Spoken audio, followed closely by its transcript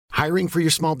Hiring for your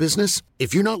small business?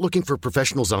 If you're not looking for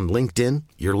professionals on LinkedIn,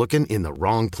 you're looking in the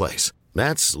wrong place.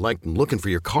 That's like looking for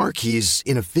your car keys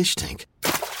in a fish tank.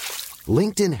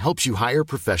 LinkedIn helps you hire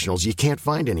professionals you can't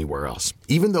find anywhere else,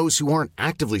 even those who aren't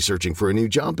actively searching for a new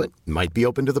job but might be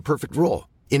open to the perfect role.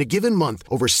 In a given month,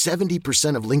 over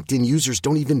 70% of LinkedIn users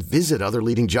don't even visit other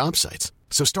leading job sites.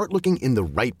 So start looking in the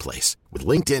right place. With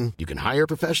LinkedIn, you can hire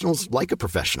professionals like a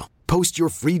professional. Post your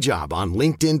free job on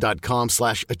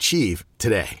linkedin.com/achieve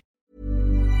today.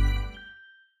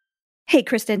 Hey,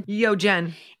 Kristen. Yo,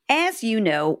 Jen. As you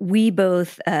know, we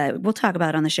both, we'll talk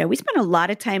about on the show, we spend a lot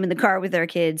of time in the car with our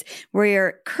kids.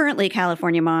 We're currently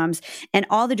California moms, and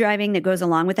all the driving that goes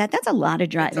along with that, that's a lot of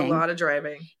driving. It's a lot of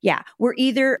driving. Yeah. We're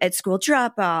either at school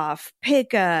drop-off,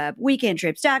 pickup, weekend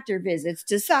trips, doctor visits,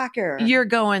 to soccer. You're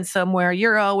going somewhere.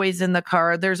 You're always in the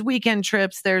car. There's weekend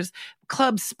trips. There's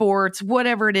club sports,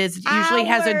 whatever it is. It usually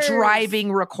has a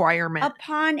driving requirement.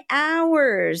 Upon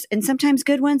hours. And sometimes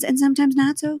good ones and sometimes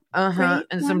not so great And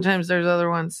ones. sometimes there's other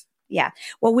ones. Yeah.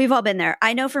 Well, we've all been there.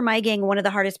 I know for my gang, one of the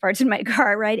hardest parts in my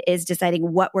car ride is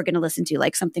deciding what we're going to listen to,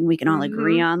 like something we can all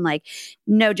agree on. Like,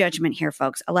 no judgment here,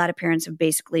 folks. A lot of parents have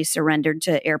basically surrendered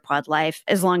to AirPod life.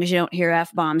 As long as you don't hear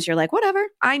F-bombs, you're like, whatever.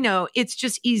 I know. It's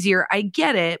just easier. I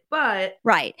get it, but...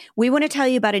 Right. We want to tell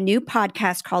you about a new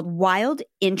podcast called Wild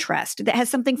Interest that has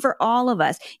something for all of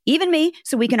us, even me,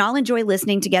 so we can all enjoy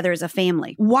listening together as a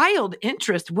family. Wild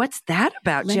Interest? What's that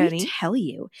about, Let Jenny? me tell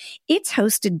you. It's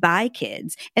hosted by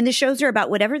kids, and the shows are about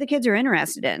whatever the kids are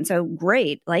interested in. So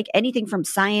great, like anything from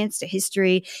science to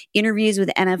history, interviews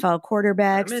with NFL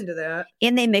quarterbacks. I'm into that.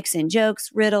 And they mix in jokes,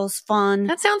 riddles, fun.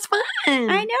 That sounds fun.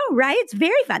 I know, right? It's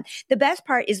very fun. The best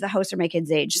part is the hosts are my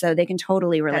kids' age, so they can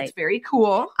totally relate. That's very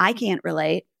cool. I can't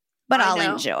relate, but I I'll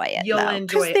know. enjoy it. You'll enjoy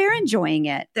because it. they're enjoying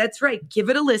it. That's right. Give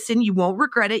it a listen. You won't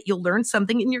regret it. You'll learn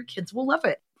something and your kids will love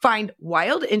it. Find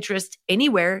Wild Interest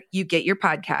anywhere you get your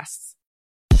podcasts.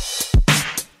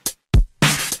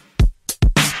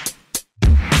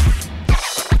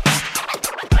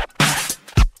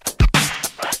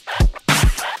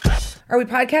 Are we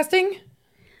podcasting?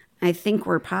 I think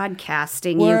we're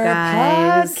podcasting, you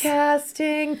guys.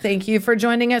 Podcasting. Thank you for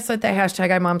joining us at the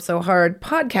hashtag I'm Mom So Hard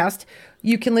podcast.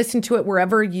 You can listen to it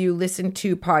wherever you listen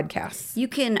to podcasts. You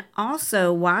can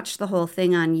also watch the whole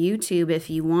thing on YouTube if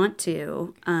you want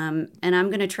to. And I'm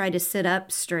going to try to sit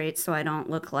up straight so I don't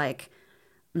look like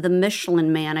the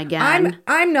Michelin Man again.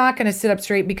 I'm not going to sit up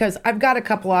straight because I've got a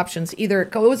couple options. Either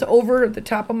it goes over the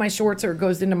top of my shorts or it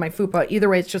goes into my fupa. Either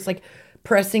way, it's just like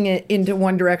pressing it into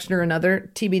one direction or another.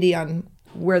 TBD on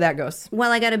where that goes.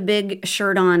 Well, I got a big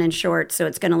shirt on and shorts, so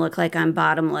it's going to look like I'm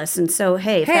bottomless. And so,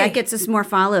 hey, if that gets us more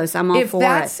follows, I'm all for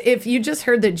it. If you just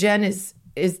heard that Jen is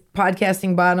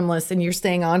podcasting bottomless and you're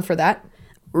staying on for that,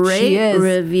 Rate,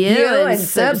 review, and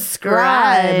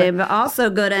subscribe. Also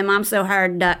go to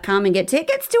momsohard.com and get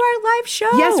tickets to our live show.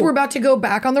 Yes, we're about to go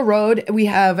back on the road. We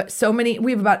have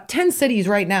about 10 cities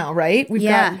right now, right? We've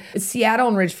got Seattle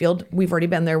and Ridgefield. We've already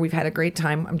been there. We've had a great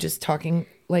time. I'm just talking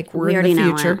like we're in the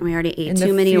future. We already ate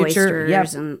too many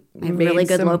oysters and have really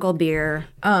good local beer.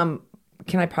 Can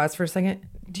I pause for a second?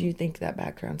 Do you think that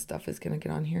background stuff is going to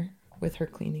get on here? With her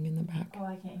cleaning in the back. Oh,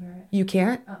 I can't hear it. You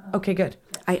can't? Okay, good.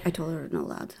 I told her not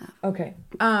allowed to have. Okay.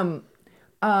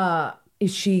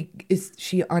 Is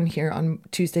she on here on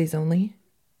Tuesdays only?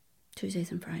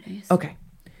 Tuesdays and Fridays. Okay.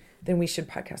 Then we should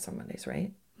podcast on Mondays,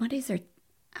 right? Mondays are,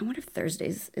 I wonder if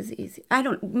Thursdays is easy.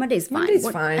 Monday's fine. Monday's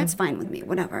fine. That's fine with me,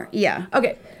 whatever. Yeah.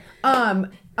 Okay.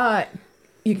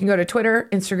 You can go to Twitter,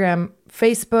 Instagram,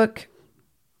 Facebook.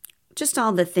 Just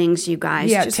all the things, you guys.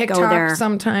 Yeah, just TikTok go there.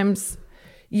 sometimes.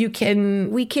 You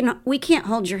can... We can't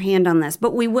hold your hand on this,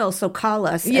 but we will, so call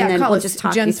us. Yeah, and then call we'll us. just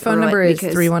talk Jen's you phone through number it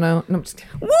is 310. No, I'm just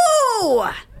kidding.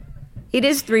 Whoa! It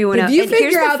is 310. If you And here's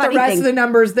figure out the funny rest thing. of the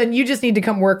numbers, then you just need to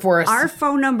come work for us. Our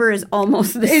phone number is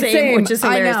almost the It's same, which is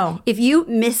I hilarious. know. If you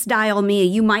misdial me,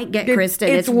 you might get Kristen.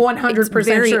 It's 100% it's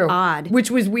very true. odd.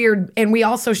 Which was weird. And we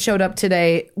also showed up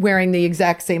today wearing the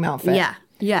exact same outfit.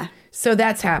 Yeah. So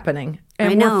that's happening.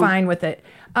 And I know. we're fine with it.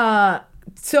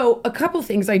 So a couple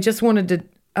things I just wanted to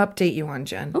update you on,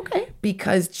 Jen. Okay.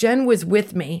 Because Jen was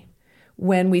with me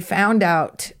when we found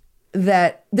out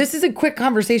that this is a quick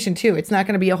conversation too. It's not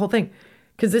going to be a whole thing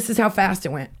because this is how fast it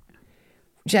went.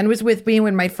 Jen was with me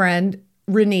when my friend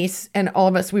Renice and all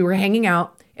of us, we were hanging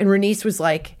out, and Renice was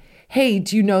like, hey,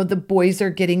 do you know the boys are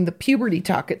getting the puberty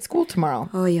talk at school tomorrow?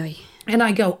 Oy. And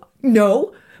I go,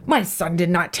 no, my son did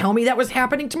not tell me that was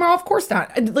happening tomorrow. Of course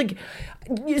not. And, like,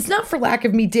 it's not for lack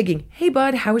of me digging. Hey,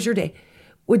 bud, how was your day?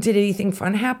 What, did anything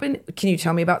fun happen? Can you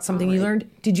tell me about something you learned?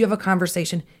 Did you have a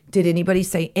conversation? Did anybody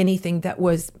say anything that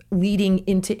was leading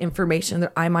into information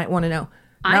that I might want to know?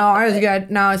 No, I was good.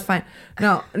 No, it's fine.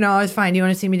 No, it's fine. You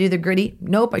want to see me do the gritty?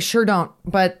 Nope, I sure don't.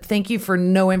 But thank you for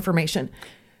no information.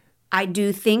 I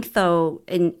do think, though,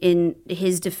 in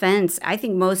his defense, I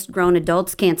think most grown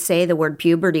adults can't say the word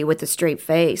puberty with a straight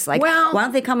face. Like, Well, why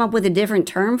don't they come up with a different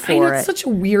term for I know it? it's such a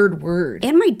weird word.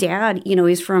 And my dad,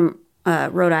 he's from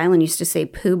Rhode Island, used to say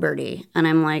puberty. And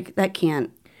I'm like, that can't.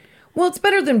 Well, it's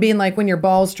better than being like when your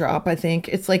balls drop, I think.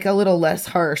 It's like a little less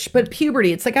harsh. But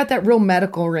puberty, it's like got that real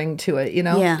medical ring to it, you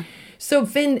know? Yeah. So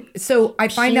I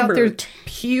find out there's Pubert.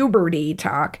 puberty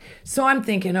talk. So I'm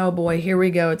thinking, oh boy, here we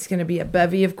go. It's going to be a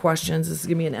bevy of questions. This is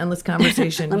going to be an endless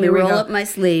conversation. Let me Here we roll go. up my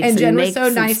sleeves And and Jen was make so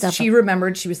some nice. stuff She up.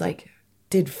 remembered. She was like,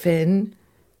 did Finn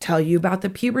tell you about the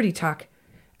puberty talk?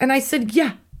 And I said,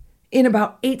 yeah. In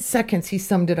about 8 seconds, he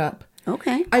summed it up.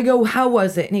 Okay. I go, how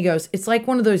was it? And he goes, it's like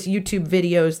one of those YouTube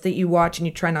videos that you watch and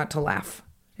you try not to laugh.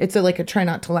 It's like a try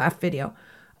not to laugh video.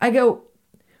 I go,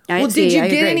 well, did you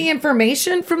get any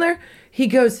information from there? He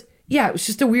goes, yeah, it was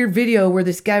just a weird video where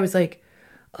this guy was like,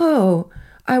 oh,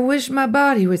 I wish my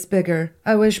body was bigger.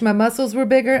 I wish my muscles were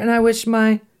bigger. And I wish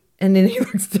and then he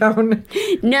looks down,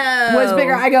 No. was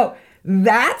bigger. I go,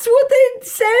 that's what they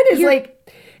said? It's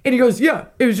like, and he goes, yeah,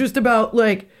 it was just about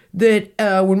like, that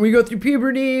when we go through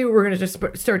puberty, we're going to just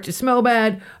start to smell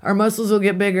bad. Our muscles will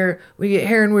get bigger. We get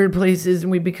hair in weird places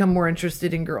and we become more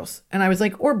interested in girls. And I was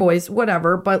like, or boys,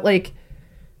 whatever. But like,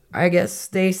 I guess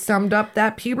they summed up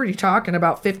that puberty talk in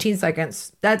about 15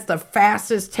 seconds. That's the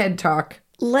fastest TED Talk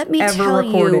Let me ever tell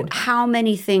you recorded. how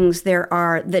many things there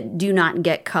are that do not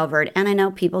get covered. And I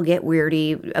know people get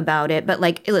weirdy about it, but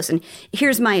like, listen,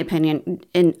 here's my opinion.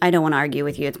 And I don't want to argue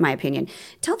with you. It's my opinion.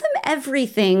 Tell them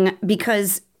everything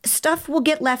because stuff will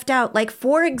get left out. Like,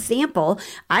 for example,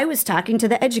 I was talking to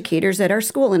the educators at our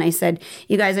school and I said,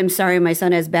 you guys, I'm sorry, my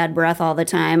son has bad breath all the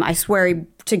time. I swear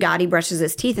to God, he brushes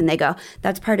his teeth. And they go,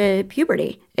 that's part of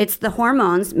puberty. It's the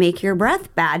hormones make your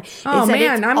breath bad. Oh They said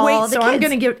man, it's I'm all waiting. the So I'm kids.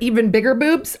 going to get even bigger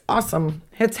boobs. Awesome.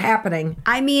 It's happening.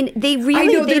 I mean, they really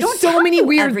I know, they there's don't so tell many you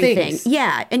weird everything. things.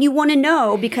 Yeah, and you want to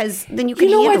know because then you can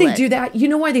You know why handle they it. do that? You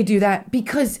know why they do that?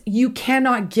 Because you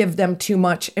cannot give them too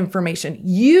much information.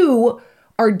 You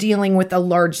are dealing with a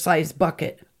large size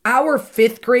bucket. Our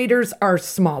fifth graders are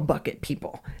small bucket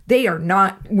people. They are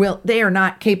not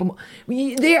capable.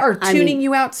 They are tuning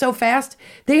you out so fast.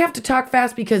 They have to talk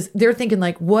fast because they're thinking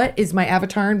like, what is my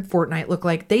avatar in Fortnite look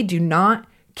like? They do not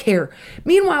care.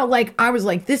 Meanwhile, like I was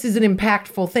like, this is an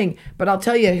impactful thing, but I'll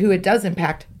tell you who it does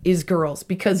impact is girls,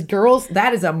 because girls,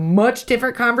 that is a much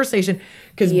different conversation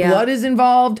because blood is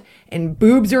involved and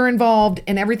boobs are involved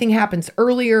and everything happens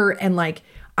earlier. And like,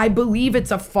 I believe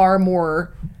it's a far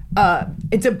more,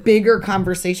 it's a bigger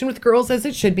conversation with girls as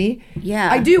it should be. Yeah.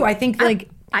 I do. I think like,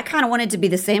 I kind of want it to be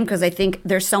the same because I think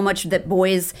there's so much that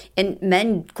boys and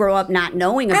men grow up not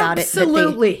knowing about it.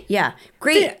 Absolutely. Yeah.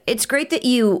 Great. It's great that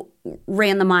you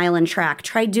ran the mile and track.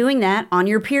 Try doing that on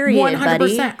your period, 100%.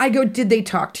 buddy. I go, did they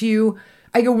talk to you?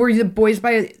 I go, were the boys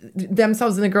by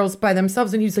themselves and the girls by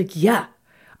themselves? And he was like, yeah.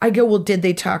 I go, well, did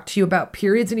they talk to you about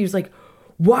periods? And he was like,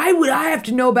 why would I have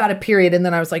to know about a period? And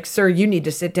then I was like, sir, you need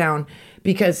to sit down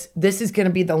because this is going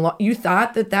to be you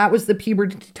thought that was the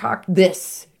puberty talk.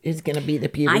 This is going to be the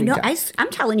puberty I know. talk. I'm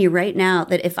telling you right now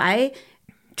that if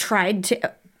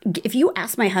you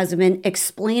ask my husband,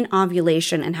 explain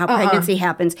ovulation and how pregnancy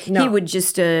happens, he would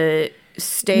just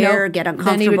stare, get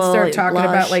uncomfortable. Then he would start talking blush.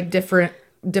 about like different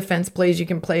defense plays you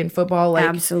can play in football. Like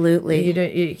Absolutely.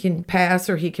 you can pass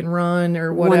or he can run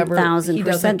or whatever.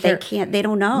 1,000%. They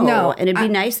don't know. No, and it'd be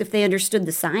nice if they understood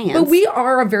the science. But we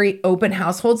are a very open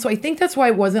household. So I think that's why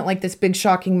it wasn't like this big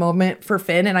shocking moment for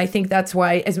Finn. And I think that's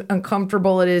why, as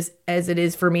uncomfortable as it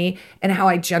is for me and how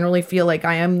I generally feel like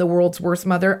I am the world's worst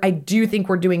mother, I do think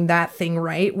we're doing that thing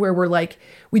right where we're like,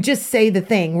 we just say the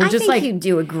thing. We're I just think like, you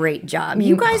do a great job.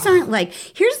 You guys aren't like,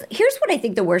 here's what I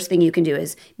think the worst thing you can do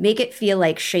is make it feel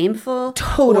like shameful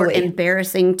or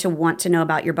embarrassing to want to know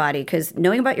about your body, because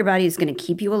knowing about your body is going to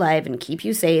keep you alive and keep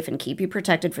you safe and keep you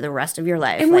protected for the rest of your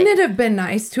life. and wouldn't it have been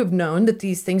nice to have known that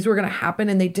these things were going to happen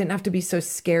and they didn't have to be so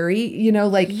scary? You know,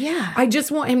 like, Yeah. I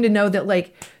just want him to know that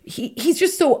like, he's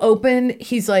just so open.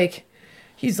 He's like,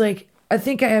 I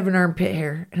think I have an armpit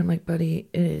hair. And I'm like, buddy,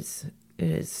 it is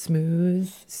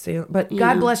smooth. But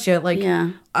God bless you. Like,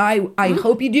 I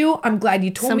hope you do. I'm glad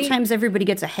you told me. Sometimes everybody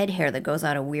gets a head hair that goes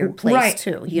out a weird place Right.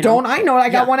 too. You know? Don't I know? I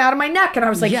got one out of my neck and I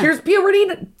was like, here's puberty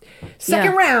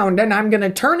second round and I'm going to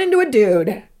turn into a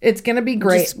dude. It's going to be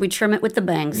great. We trim it with the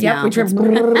bangs. Yep, now. we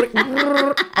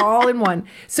trim all in one.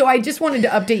 So I just wanted to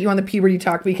update you on the puberty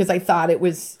talk because I thought it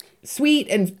was sweet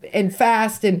and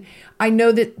fast. And I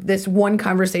know that this one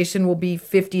conversation will be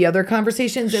 50 other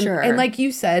conversations. And, Sure. and like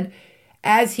you said,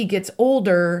 as he gets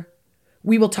older,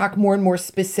 we will talk more and more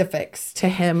specifics to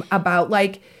him about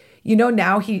like,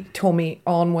 now he told me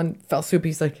all in one fell swoop.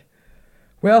 He's like,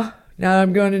 well, now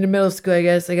I'm going into middle school, I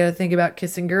guess I got to think about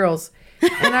kissing girls.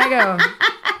 And I go,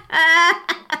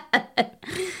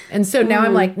 and so now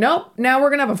I'm like, nope, now we're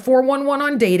going to have a 411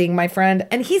 on dating, my friend.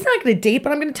 And he's not going to date,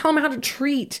 but I'm going to tell him how to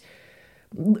treat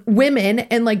women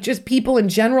and like just people in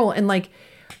general. And like,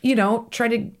 try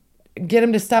to get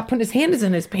him to stop putting his hands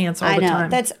in his pants all the time.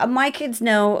 That's my kids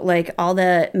know like all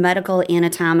the medical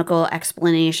anatomical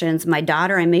explanations. My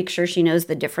daughter, I make sure she knows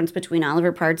the difference between all of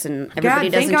her parts, and everybody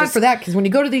doesn't. Thank God for that, because when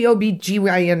you go to the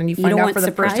OBGYN and you find out for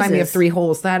the first time you have 3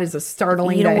 holes, that is a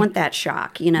startling. You don't want that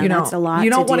shock. That's a lot. You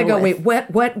don't want to go, with. wait,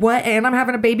 what? And I'm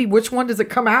having a baby. Which one does it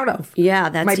come out of? Yeah,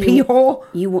 that's my pee hole.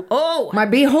 My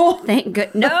pee hole. Thank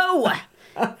good. No.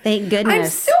 Thank goodness. I'm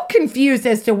still confused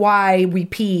as to why we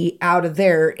pee out of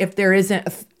there if you're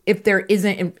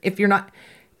not.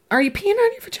 Are you peeing out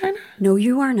of your vagina? No,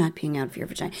 you are not peeing out of your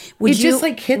vagina. Just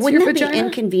like hits your vagina? Wouldn't it be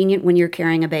inconvenient when you're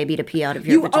carrying a baby to pee out of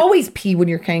your vagina? You always pee when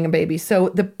you're carrying a baby, so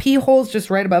the pee hole's just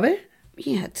right above it?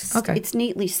 Yeah, it's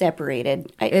neatly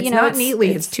separated. It's not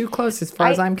neatly. It's too close as far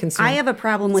as I'm concerned. I have a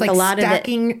problem with like a lot of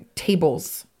stacking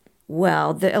tables.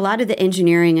 Well, a lot of the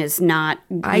engineering is not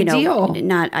ideal.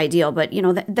 Not ideal, but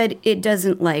that it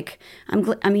doesn't like.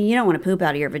 You don't want to poop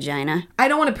out of your vagina. I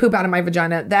don't want to poop out of my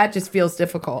vagina. That just feels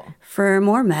difficult. For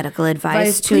more medical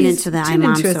advice, tune into the I'm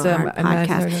Mom So Hard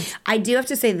podcast. I do have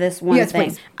to say this one thing.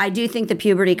 Please. I do think the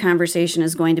puberty conversation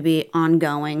is going to be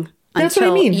ongoing. That's what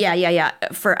I mean. Yeah,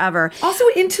 forever. Also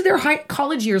into their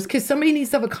college years, because somebody needs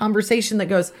to have a conversation that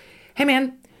goes, "Hey,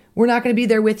 man, we're not going to be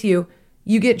there with you.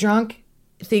 You get drunk."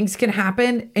 Things can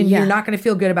happen and you're not going to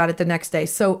feel good about it the next day.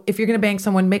 So if you're going to bang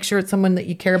someone, make sure it's someone that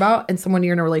you care about and someone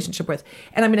you're in a relationship with.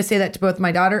 And I'm going to say that to both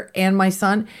my daughter and my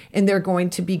son, and they're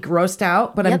going to be grossed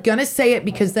out. But I'm going to say it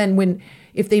because then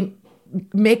if they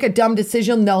make a dumb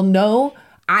decision, they'll know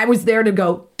I was there to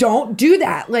go, don't do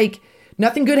that. Like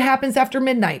nothing good happens after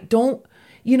midnight. Don't,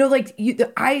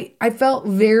 I felt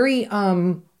very,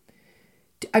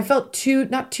 I felt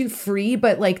not too free,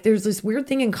 but like there's this weird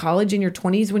thing in college in your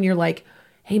 20s when you're like,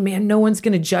 hey man, no one's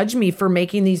going to judge me for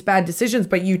making these bad decisions,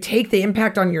 but you take the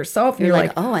impact on yourself and you're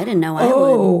like, oh, I didn't know I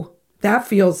would. That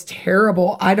feels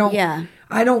terrible. I don't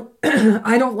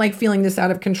like feeling this out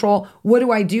of control. What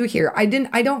do I do here? I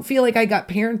don't feel like I got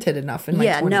parented enough in my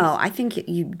 20s. No, I think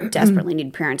you desperately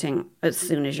need parenting as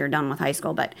soon as you're done with high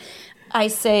school. But I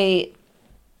say,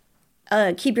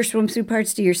 keep your swimsuit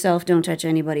parts to yourself. Don't touch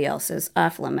anybody else's.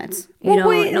 Off limits.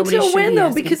 Wait until when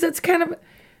though? Because that's kind of,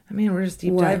 we're just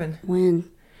deep diving. When?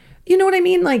 You know what I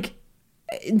mean? Like,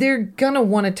 they're gonna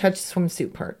want to touch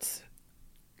swimsuit parts.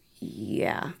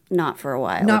 Yeah, not for a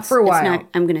while.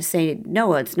 I'm gonna say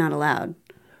no. It's not allowed.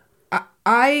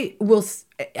 I will.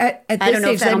 At this I don't know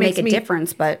stage, if that'll make a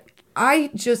difference, but I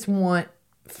just want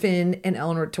Finn and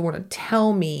Eleanor to want to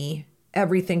tell me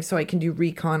everything so I can do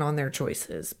recon on their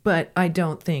choices. But I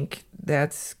don't think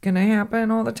that's going to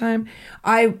happen all the time.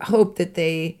 I hope that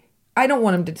I don't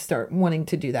want them to start wanting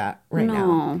to do that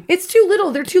now. It's too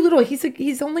little. They're too little.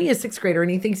 He's only a 6th grader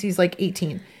and he thinks he's like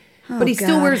 18. But he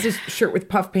still wears his shirt with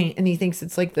puff paint and he thinks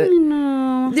it's like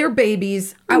they're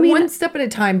babies. One step at a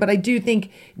time, but I do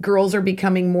think girls are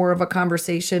becoming more of a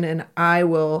conversation and I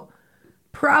will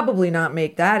probably not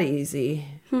make that easy.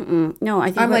 No,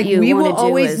 I think we will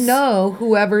always know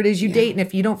whoever it is you date, and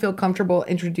if you don't feel comfortable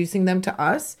introducing them to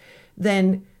us,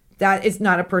 then that is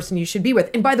not a person you should be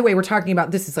with. And by the way, we're talking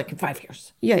about this is like in 5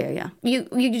 years. Yeah.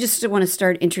 You just want to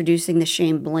start introducing the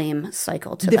shame blame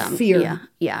cycle to them. The fear.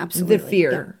 Yeah, absolutely. The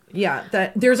fear.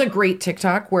 Yeah. There's a great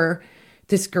TikTok where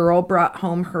this girl brought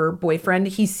home her boyfriend.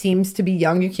 He seems to be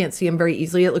young. You can't see him very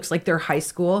easily. It looks like they're high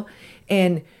school.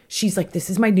 And she's like, this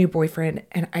is my new boyfriend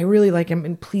and I really like him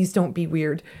and please don't be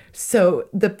weird. So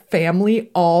the family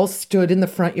all stood in the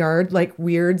front yard like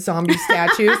weird zombie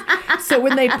statues. So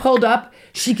when they pulled up,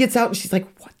 she gets out and she's like,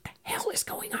 what the hell is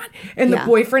going on? And the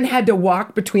boyfriend had to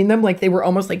walk between them like they were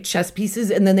almost like chess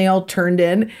pieces. And then they all turned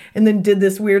in and then did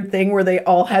this weird thing where they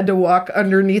all had to walk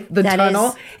underneath the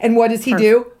tunnel. And what does he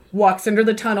do? Walks under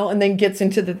the tunnel and then gets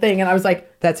into the thing. And I was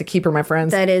like, that's a keeper, my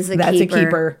friends. That's a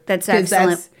keeper. That's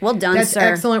excellent. Well done, that's sir.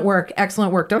 Excellent work.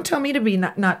 Excellent work. Don't tell me to be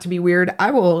not to be weird.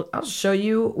 I'll show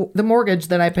you the mortgage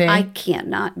that I pay. I can't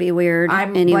not be weird.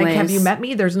 Anyways. Like, have you met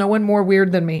me? There's no one more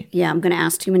weird than me. Yeah, I'm going to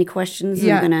ask too many questions.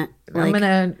 Yeah. I'm going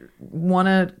to want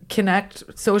to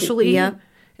connect socially. Yep.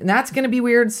 And that's going to be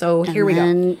weird. So here we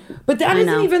go. But that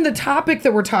isn't even the topic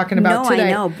that we're talking about today.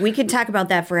 I know. We could talk about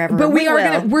that forever. But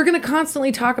we're going to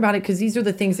constantly talk about it because these are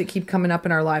the things that keep coming up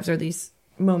in our lives are these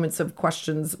moments of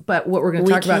questions, but what we're going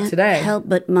to talk about today. Help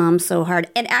but mom so hard.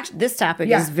 And actually, this topic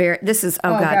is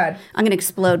oh God. I'm going to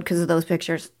explode because of those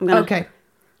pictures. Okay.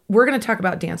 We're going to talk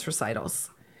about dance recitals.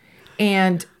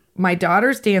 And my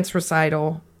daughter's dance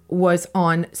recital was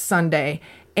on Sunday.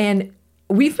 And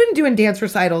we've been doing dance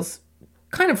recitals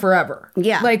kind of forever.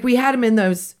 Yeah. Like we had them in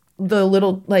the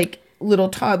little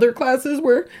toddler classes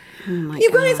where guys,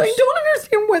 I don't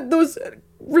understand what those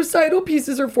recital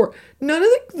pieces are for. None of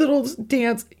the little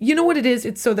dance, you know what it is?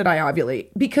 It's so that I ovulate.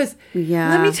 Because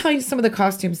let me tell you some of the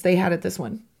costumes they had at this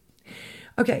one.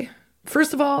 Okay.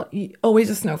 First of all, always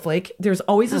a snowflake. There's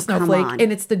always a snowflake.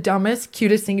 And it's the dumbest,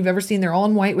 cutest thing you've ever seen. They're all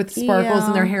in white with sparkles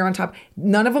and their hair on top.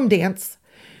 None of them dance.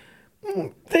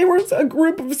 They were a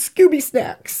group of Scooby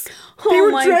snacks. They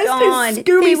were dressed as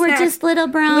Scooby They snacks. were just little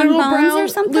brown bones or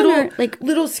something?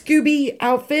 Little Scooby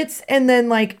outfits and then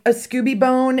like a Scooby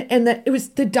bone. And it was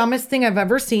the dumbest thing I've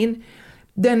ever seen.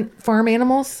 Then farm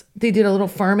animals. They did a little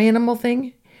farm animal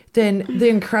thing. Then the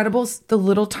Incredibles, the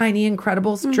little tiny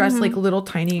Incredibles, dressed like little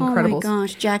tiny Incredibles. Oh my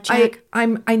gosh, Jack.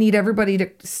 I need everybody to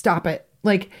stop it.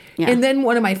 And then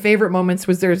one of my favorite moments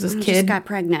was there's this kid. Just got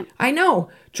pregnant. I know.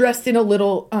 Dressed in a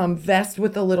little vest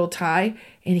with a little tie.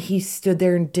 And he stood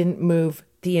there and didn't move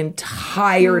the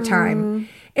entire time.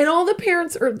 And all the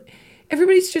parents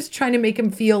everybody's just trying to make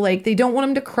him feel like they don't want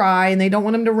him to cry and they don't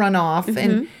want him to run off.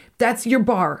 And that's your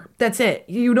bar. That's it.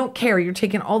 You don't care. You're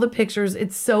taking all the pictures.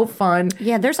 It's so fun.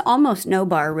 Yeah, there's almost no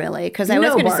bar really. Because I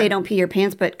was going to say don't pee your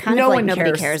pants, but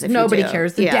nobody cares if nobody you do.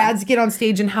 cares. The dads get on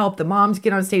stage and help. The moms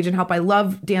get on stage and help. I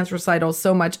love dance recitals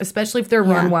so much, especially if they're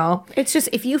run well. It's just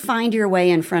if you find your way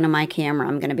in front of my camera,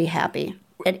 I'm going to be happy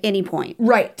at any point.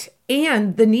 Right.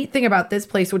 And the neat thing about this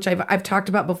place, which I've talked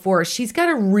about before, she's got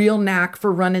a real knack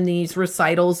for running these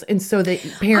recitals. And so that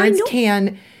parents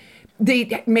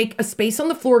they make a space on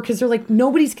the floor because they're like,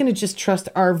 nobody's going to just trust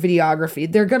our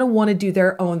videography. They're going to want to do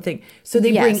their own thing. So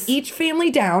they bring each family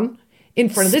down in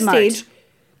front of the stage.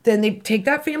 Then they take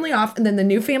that family off and then the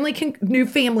new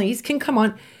families can come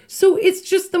on. So it's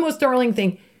just the most darling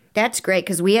thing. That's great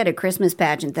because we had a Christmas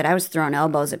pageant that I was throwing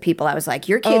elbows at people. I was like,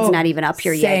 your kid's not even up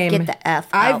here yet. Get the F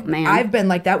out, man. I've been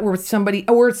like that where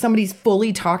somebody's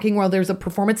fully talking while there's a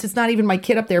performance. It's not even my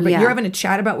kid up there, but you're having a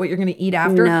chat about what you're going to eat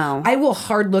after. No. I will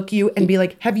hard look you and be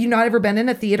like, have you not ever been in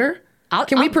a theater?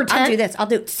 Can we pretend? I'll do this. I'll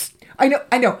do. I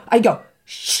know. I go,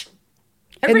 shh.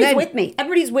 Everybody's with me.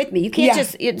 Everybody's with me. You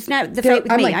can't it's not the fight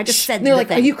with me. I just said they're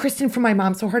like, are you Kristen from My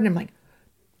Mom So Hard? And I'm like,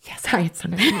 yes, hi, it's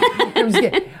Sunday. I'm just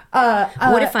kidding.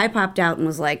 What if I popped out and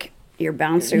was like, your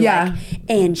bouncer,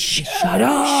 and shut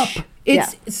up.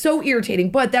 It's so irritating,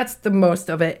 but that's the most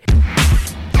of it.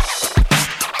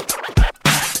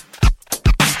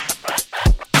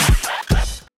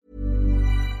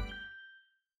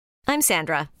 I'm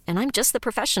Sandra, and I'm just the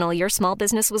professional your small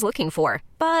business was looking for.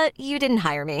 But you didn't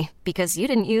hire me because you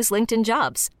didn't use LinkedIn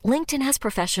Jobs. LinkedIn has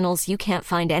professionals you can't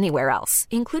find anywhere else,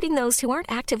 including those who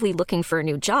aren't actively looking for a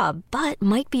new job, but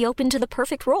might be open to the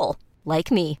perfect role,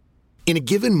 like me. In a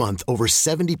given month, over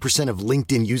 70% of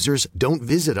LinkedIn users don't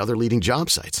visit other leading job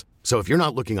sites. So if you're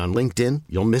not looking on LinkedIn,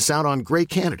 you'll miss out on great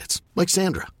candidates like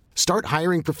Sandra. Start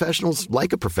hiring professionals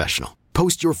like a professional.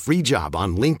 Post your free job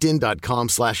on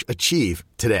linkedin.com/achieve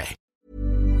today.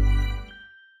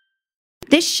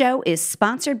 This show is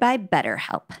sponsored by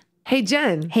BetterHelp. Hey,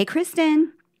 Jen. Hey,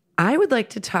 Kristen. I would like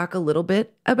to talk a little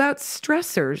bit about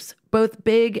stressors, both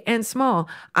big and small.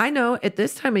 I know at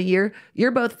this time of year,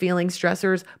 you're both feeling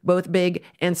stressors, both big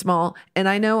and small. And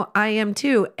I know I am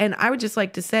too. And I would just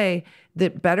like to say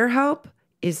that BetterHelp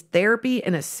is therapy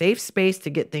and a safe space to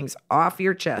get things off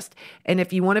your chest. And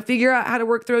if you want to figure out how to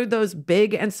work through those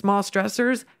big and small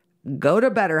stressors, go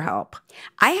to BetterHelp.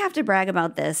 I have to brag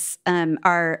about this,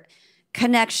 our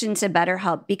connection to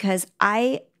BetterHelp, because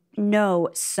I know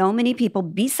so many people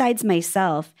besides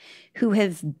myself who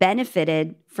have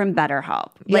benefited from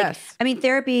BetterHelp. Yes. I mean,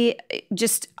 therapy,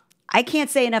 I can't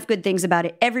say enough good things about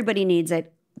it. Everybody needs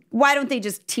it. Why don't they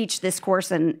just teach this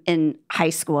course in high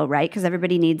school, right? Because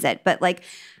everybody needs it. But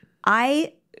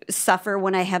I suffer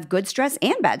when I have good stress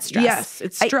and bad stress. Yes,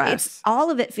 it's stress.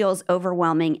 All of it feels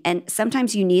overwhelming. And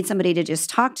sometimes you need somebody to just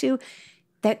talk to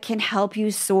that can help you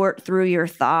sort through your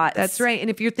thoughts. That's right. And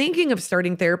if you're thinking of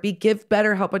starting therapy, give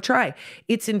BetterHelp a try.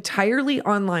 It's entirely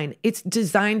online. It's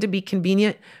designed to be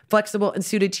convenient, flexible, and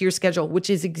suited to your schedule, which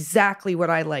is exactly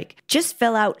what I like. Just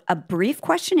fill out a brief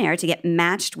questionnaire to get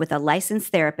matched with a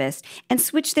licensed therapist and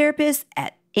switch therapists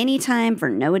at any time for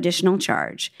no additional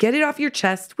charge. Get it off your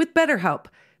chest with BetterHelp.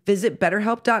 Visit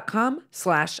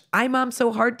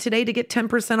BetterHelp.com/IMomSoHard today to get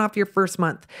 10% off your first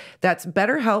month. That's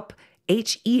BetterHelp,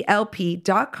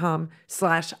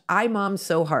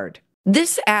 HELP.com/IMomSoHard.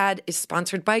 This ad is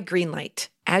sponsored by Greenlight.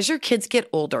 As your kids get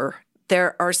older,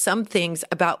 there are some things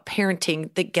about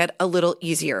parenting that get a little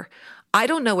easier. I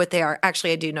don't know what they are.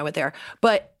 Actually, I do know what they are.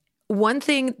 But one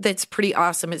thing that's pretty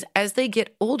awesome is as they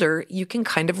get older, you can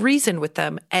kind of reason with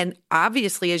them. And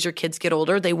obviously, as your kids get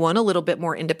older, they want a little bit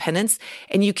more independence.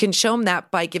 And you can show them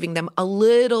that by giving them a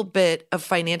little bit of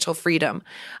financial freedom.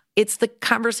 It's the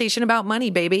conversation about money,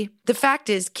 baby. The fact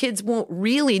is, kids won't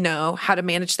really know how to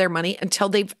manage their money until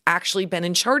they've actually been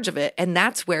in charge of it. And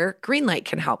that's where Greenlight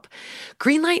can help.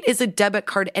 Greenlight is a debit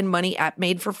card and money app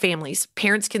made for families.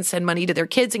 Parents can send money to their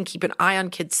kids and keep an eye on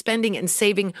kids' spending and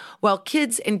saving, while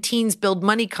kids and teens build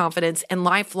money confidence and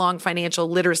lifelong financial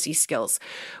literacy skills.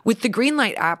 With the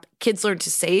Greenlight app, kids learn to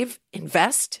save,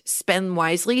 invest, spend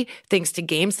wisely, thanks to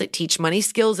games that teach money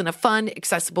skills in a fun,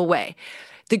 accessible way.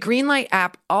 The Greenlight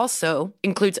app also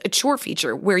includes a chore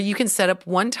feature where you can set up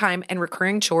one-time and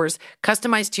recurring chores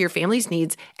customized to your family's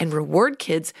needs and reward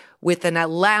kids with an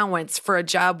allowance for a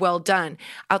job well done.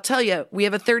 I'll tell you, we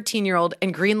have a 13-year-old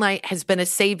and Greenlight has been a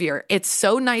savior. It's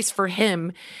so nice for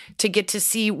him to get to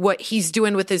see what he's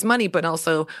doing with his money, but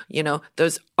also,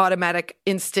 those automatic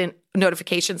instant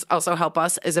notifications also help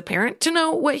us as a parent to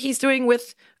know what he's doing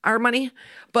with our money.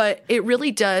 But it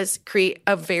really does create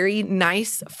a very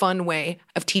nice, fun way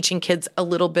of teaching kids a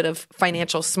little bit of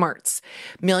financial smarts.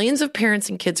 Millions of parents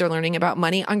and kids are learning about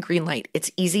money on Greenlight.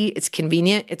 It's easy, it's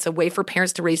convenient, it's a way for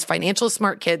parents to raise financial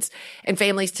smart kids and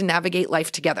families to navigate life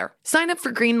together. Sign up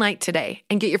for Greenlight today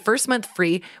and get your first month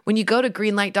free when you go to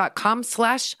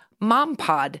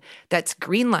greenlight.com/mompod. That's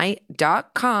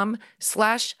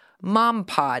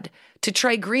greenlight.com/mompod to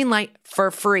try Greenlight for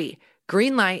free.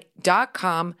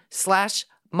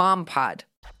 Greenlight.com/mompod.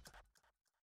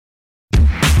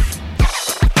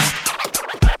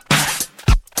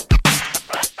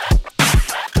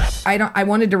 I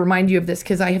wanted to remind you of this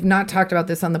because I have not talked about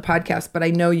this on the podcast, but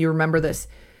I know you remember this.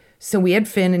 So we had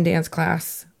Finn in dance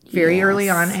class very early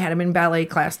on. I had him in ballet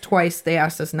class twice. They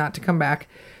asked us not to come back.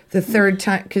 The third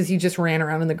time, because he just ran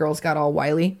around and the girls got all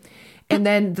wily. And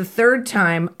then the third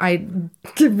time, I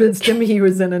convinced him he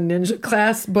was in a ninja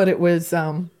class, but it was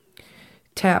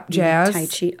tap jazz. Tai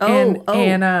Chi.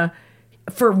 And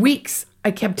for weeks,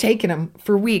 I kept taking him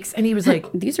for weeks. And he was like,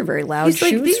 these are very loud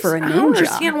shoes like, for a ninja. I don't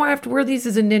understand why I have to wear these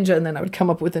as a ninja. And then I would come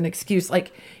up with an excuse.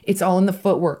 Like, it's all in the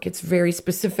footwork. It's very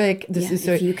specific. This is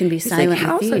so you can be silent. Like,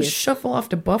 how's a shuffle off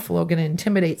to Buffalo going to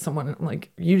intimidate someone? I'm like,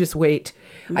 you just wait.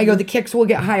 Mm-hmm. I go, the kicks will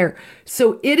get higher.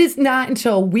 So it is not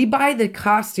until we buy the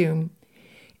costume,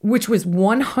 which was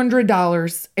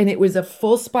 $100, and it was a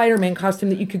full Spider-Man costume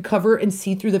that you could cover and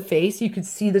see through the face. You could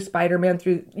see the Spider-Man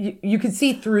through. You could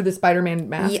see through the Spider-Man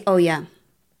mask. Oh yeah.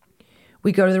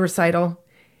 We go to the recital,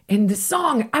 and the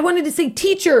song. I wanted to say,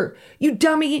 "Teacher, you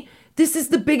dummy! This is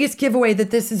the biggest giveaway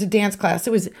that this is a dance class."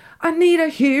 It was, "I need a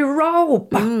hero."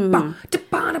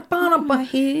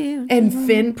 And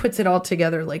Finn puts it all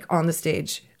together like on the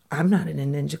stage. I'm not in a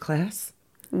ninja class.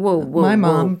 Whoa. My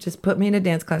mom just put me in a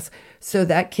dance class. So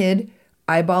that kid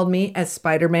eyeballed me as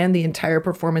Spider-Man the entire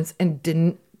performance and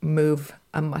didn't move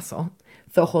a muscle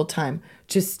the whole time.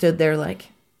 Just stood there like,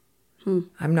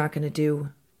 I'm not going to do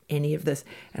any of this.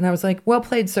 And I was like, well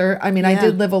played, sir. I mean, I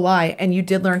did live a lie, and you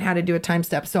did learn how to do a time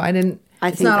step. So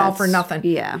it's not all for nothing.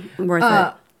 Yeah, worth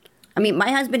it. I mean, my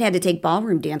husband had to take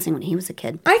ballroom dancing when he was a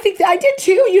kid. I think I did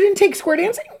too. You didn't take square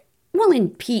dancing? Well, in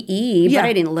PE, but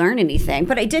I didn't learn anything.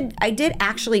 But I did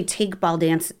actually take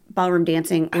ballroom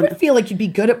dancing. I would feel like you'd be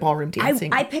good at ballroom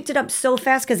dancing. I picked it up so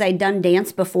fast because I'd done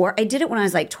dance before. I did it when I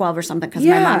was like 12 or something because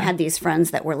my mom had these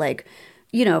friends that were like,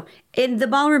 in the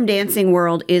ballroom dancing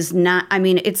world is not, I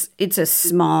mean, it's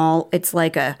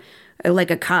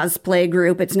like a cosplay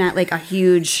group. It's not like a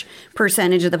huge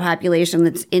percentage of the population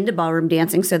that's into ballroom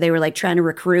dancing. So they were like trying to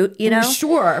recruit,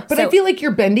 Sure. But I feel like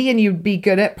you're bendy and you'd be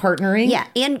good at partnering. Yeah.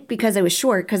 And because I was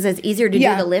short, because it's easier to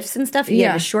do the lifts and stuff. You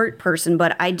have a short person,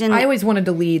 but I didn't. I always wanted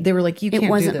to lead. They were like, you can't do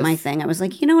this. It wasn't my thing. I was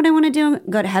like, you know what I want to do?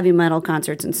 Go to heavy metal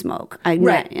concerts and smoke. I'm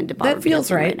not into ballroom that feels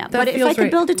dancing right now. That but if I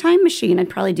could build a time machine, I'd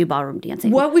probably do ballroom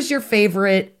dancing. What was your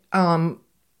favorite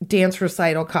dance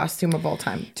recital costume of all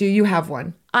time? Do you have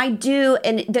one? I do,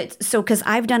 and because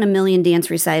I've done a million dance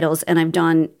recitals, and I've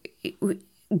done.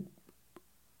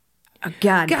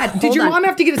 God, did your mom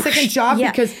have to get a second job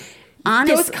because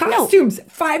those costumes,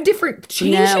 5 different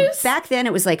changes? No, back then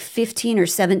it was like $15 or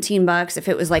 $17. If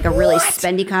it was like a really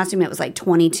spendy costume, it was like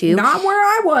 $22. Not where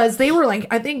I was. They were like,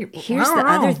 I think. Here's the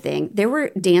other thing: there were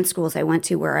dance schools I went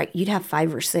to where you'd have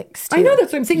 5 or 6. Too. I know,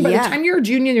 that's what I'm saying. By the time you're a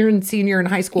junior and senior in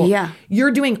high school,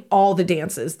 you're doing all the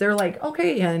dances. They're like,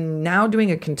 okay, and now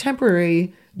doing a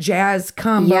contemporary jazz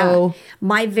combo.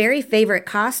 My very favorite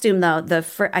costume, though,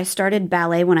 I started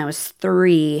ballet when I was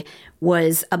 3,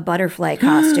 was a butterfly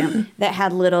costume that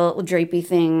had little drapey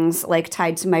things like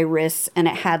tied to my wrists, and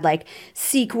it had like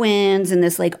sequins and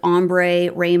this like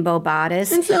ombre rainbow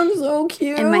bodice. It sounds so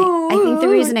cute. And I think the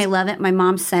reason I love it, my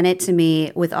mom sent it to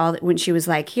me with when she was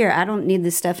like, "Here, I don't need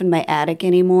this stuff in my attic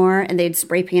anymore," and they'd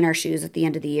spray paint our shoes at the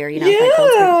end of the year, you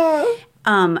know.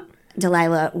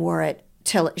 Delilah wore it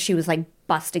till she was like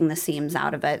busting the seams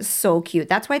out of it. So cute.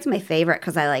 That's why it's my favorite,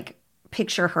 because I like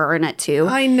picture her in it too.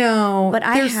 I know, but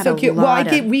they're so cute.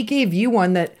 We gave you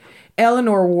one that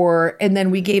Eleanor wore, and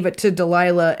then we gave it to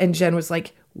Delilah, and Jen was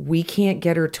like, "We can't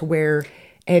get her to wear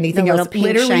anything else." Pink,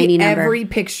 literally every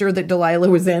picture that Delilah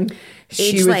was in,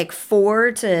 she was like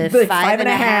 4 to like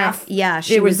 5.5. Yeah,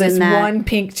 she was in this that one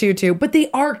pink tutu. But they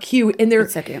are cute, and they're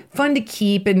so cute. fun to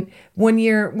keep. And one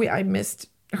year I missed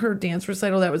her dance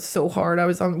recital. That was so hard.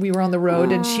 We were on the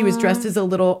road, and she was dressed as a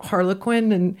little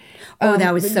harlequin, and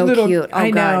that was so cute. Oh,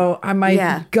 I know, God.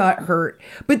 my gut hurt.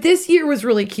 But this year was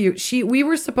really cute. We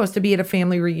were supposed to be at a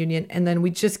family reunion, and then we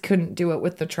just couldn't do it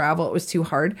with the travel. It was too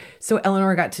hard. So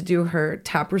Eleanor got to do her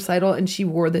tap recital, and she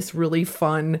wore this really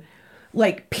fun,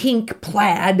 like pink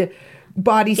plaid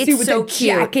bodysuit with so a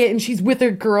cute. jacket, and she's with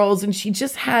her girls, and she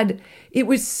just it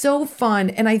was so fun.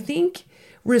 And I think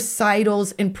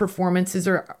recitals and performances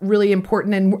are really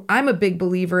important, and I'm a big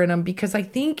believer in them, because I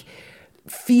think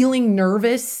feeling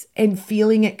nervous and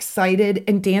feeling excited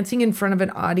and dancing in front of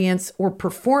an audience or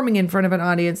performing in front of an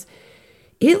audience,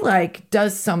 it like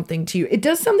does something to you. It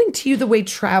does something to you the way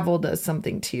travel does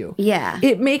something to you. Yeah.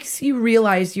 It makes you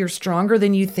realize you're stronger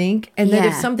than you think, and that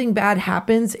if something bad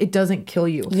happens, it doesn't kill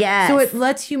you. Yes. So it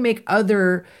lets you make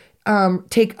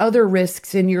take other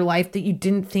risks in your life that you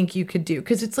didn't think you could do,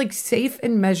 because it's like safe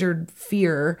and measured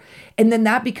fear, and then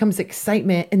that becomes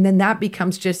excitement, and then that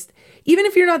becomes just, even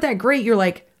if you're not that great, you're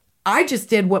like, I just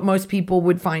did what most people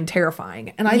would find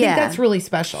terrifying, and I think that's really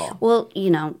special. Well,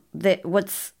 you know, I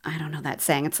don't know that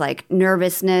saying, it's like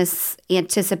nervousness,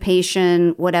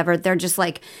 anticipation, whatever, they're just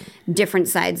like different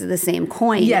sides of the same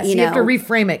coin. Yes, you have to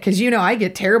reframe it, because I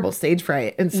get terrible stage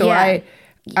fright, and so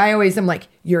I always am like,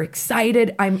 you're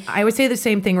excited. I always say the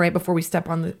same thing right before we step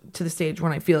to the stage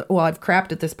when I feel, well, I've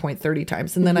crapped at this point 30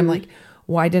 times. And then I'm like,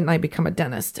 why didn't I become a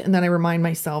dentist? And then I remind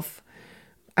myself,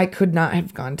 I could not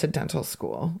have gone to dental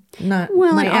school. My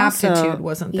aptitude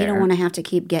wasn't there. You don't want to have to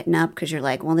keep getting up because you're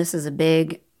like, well, this is a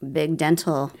big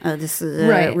dental. Oh, this is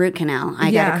a root canal.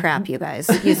 I got to crap, you guys.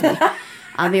 Excuse me.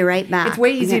 I'll be right back. It's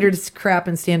way easier to crap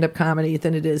in stand-up comedy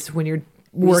than it is when you're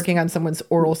working on someone's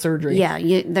oral surgery.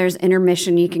 Yeah, there's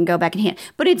intermission. You can go back and hand,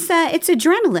 but it's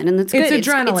adrenaline, and it's good. It's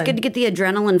adrenaline. It's good to get the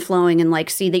adrenaline flowing and like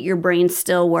see that your brain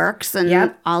still works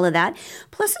and all of that.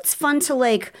 Plus, it's fun to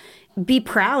like be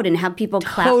proud and have people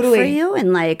clap for you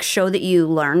and like show that you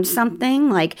learned something.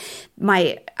 Like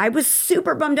I was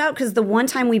super bummed out because the one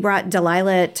time we brought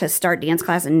Delilah to start dance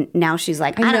class, and now she's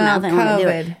like, I don't know if I want to do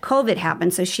it. COVID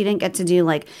happened, so she didn't get to do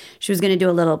she was going to do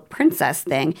a little princess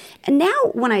thing. And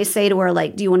now when I say to her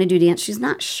like, do you want to do dance? She's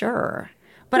not sure.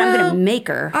 But I'm going to make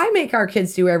her. I make our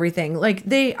kids do everything. Like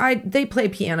they play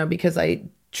piano because I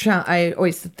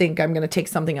always think I'm going to take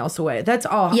something else away. That's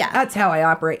all. Yeah. That's how I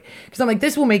operate. Because I'm like,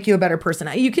 this will make you a better person.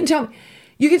 You can tell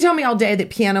me all day that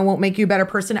piano won't make you a better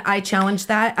person. I challenge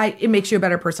that. It makes you a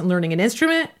better person. Learning an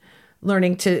instrument,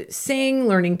 learning to sing,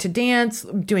 learning to dance,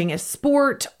 doing a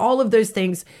sport, all of those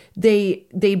things, they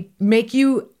make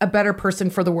you a better person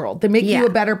for the world. They make you a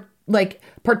better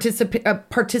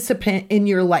participant in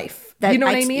your life. You know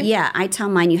what I mean? Yeah. I tell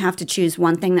mine, you have to choose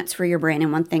one thing that's for your brain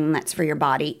and one thing that's for your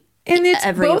body. And it's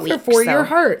both are for your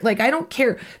heart. Like, I don't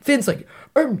care. Finn's like,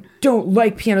 I don't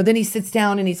like piano. Then he sits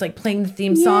down and he's like playing the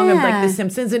theme song of like The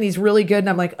Simpsons, and he's really good. And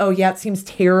I'm like, oh yeah, it seems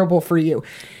terrible for you.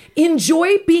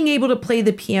 Enjoy being able to play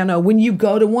the piano when you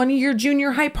go to one of your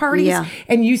junior high parties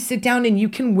and you sit down and you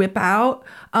can whip out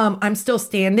I'm Still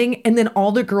Standing, and then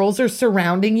all the girls are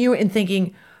surrounding you and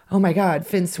thinking, oh my God,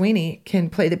 Finn Sweeney can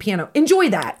play the piano. Enjoy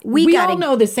that. We all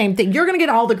know the same thing. You're going to get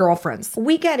all the girlfriends.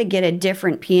 We got to get a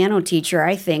different piano teacher,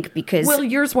 I think, because... Well,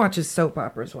 yours watches soap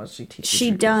operas while she teaches. She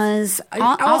does.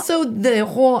 Also, the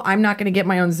whole, I'm not going to get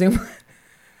my own Zoom.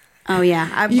 Oh,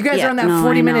 yeah. You guys are on that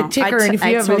 40-minute ticker. And if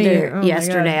you have told her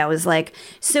yesterday, I was like,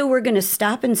 so we're going to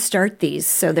stop and start these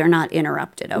so they're not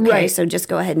interrupted, okay? Right. So just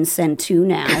go ahead and send 2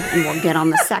 now, and we'll get on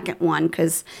the second one,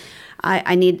 because...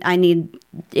 I need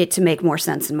it to make more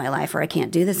sense in my life, or I can't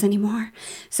do this anymore.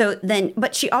 So then,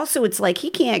 but she also, it's like,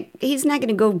 he's not going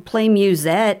to go play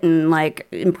musette and like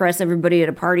impress everybody at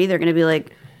a party. They're going to be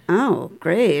like, Oh,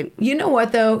 great. You know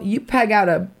what, though? You peg out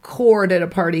a chord at a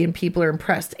party and people are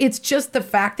impressed. It's just the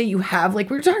fact that you have, like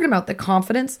we were talking about, the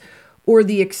confidence or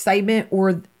the excitement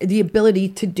or the ability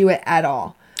to do it at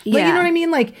all. Like, you know what I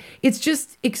mean? Like, it's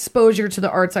just exposure to the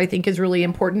arts, I think, is really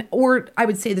important. Or I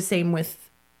would say the same with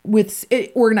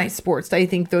organized sports. I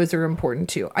think those are important,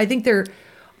 too. I think they're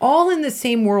all in the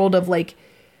same world of, like,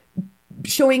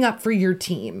 showing up for your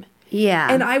team.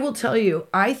 Yeah. And I will tell you,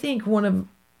 I think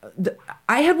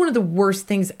I had one of the worst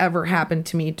things ever happen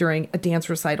to me during a dance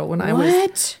recital when I was...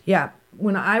 What? Yeah.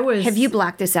 When I was... Have you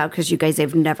blocked this out because you guys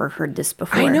have never heard this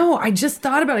before? I know. I just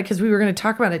thought about it because we were going to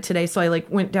talk about it today. So I like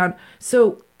went down.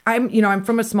 So I'm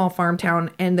from a small farm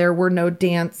town and there were no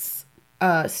dance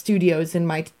studios in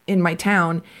my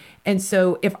town. And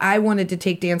so if I wanted to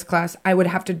take dance class, I would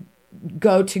have to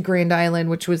go to Grand Island,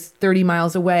 which was 30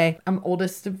 miles away. I'm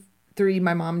oldest of 3.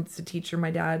 My mom's a teacher.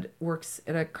 My dad works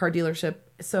at a car dealership.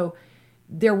 So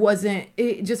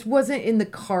it just wasn't in the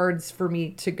cards for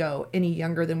me to go any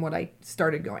younger than what I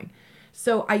started going.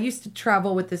 So I used to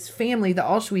travel with this family, the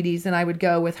Allschwedis, and I would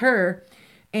go with her.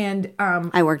 And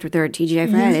I worked with her at TGI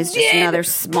Fridays. Just another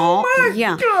small,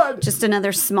 God. just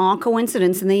another small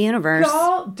coincidence in the universe.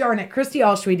 Oh, darn it. Christy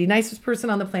Allschwedi, nicest person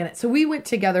on the planet. So we went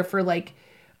together for like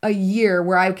a year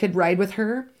where I could ride with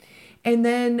her. And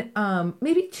then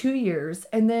maybe 2 years.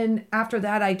 And then after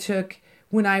that, I took...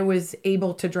 When I was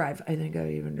able to drive, I think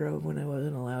I even drove when I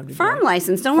wasn't allowed to Farm drive.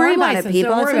 license. Don't worry about it,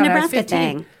 people. It's a Nebraska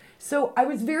thing. So I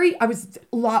was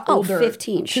a lot older.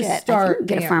 15. To Shit. start I can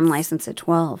get a farm license at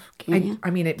 12. Can you? I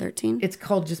mean, 13? It's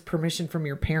called just permission from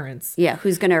your parents. Yeah,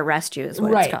 who's going to arrest you is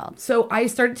what it's called. So I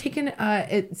started taking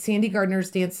at Sandy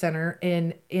Gardner's Dance Center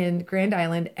in Grand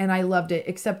Island, and I loved it.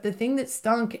 Except the thing that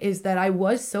stunk is that I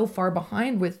was so far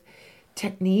behind with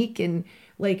technique and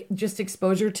like just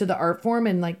exposure to the art form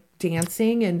and like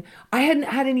dancing, and I hadn't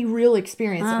had any real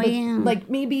experience. Like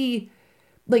maybe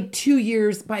like 2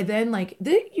 years by then, like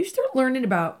you start learning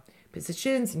about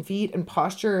positions and feet and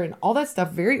posture and all that stuff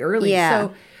very early. Yeah.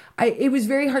 So it was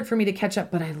very hard for me to catch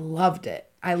up, but I loved it.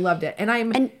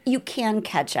 And you can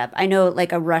catch up. I know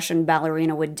like a Russian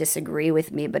ballerina would disagree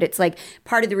with me, but it's like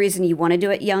part of the reason you want to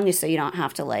do it young is so you don't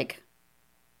have to like...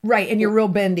 Right, and you're real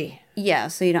bendy. Yeah,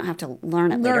 so you don't have to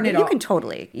learn it later. It You all. can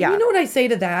totally, You know what I say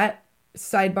to that?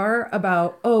 Sidebar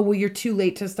about, oh, well, you're too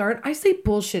late to start. I say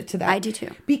bullshit to that. I do too.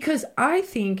 Because I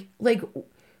think, like,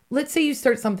 let's say you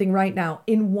start something right now.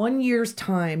 In 1 year's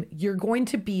time, you're going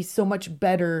to be so much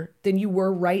better than you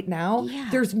were right now. Yeah.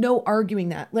 There's no arguing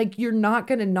that. Like, you're not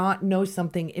going to not know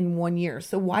something in 1 year.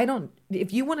 So why don't,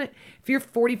 if you're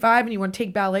 45 and you want to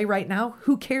take ballet right now,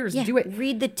 who cares? Yeah, do it.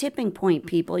 read The Tipping Point,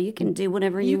 people. You can do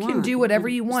whatever you want. You can do whatever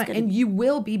you want. And you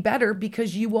will be better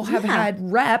because you will have had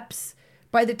reps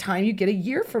by the time you get a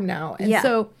year from now. And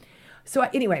so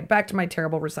anyway, back to my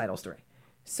terrible recital story.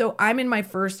 So I'm in my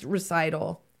first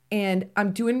recital and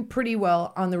I'm doing pretty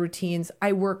well on the routines.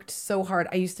 I worked so hard.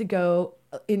 I used to go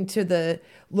into the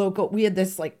local, we had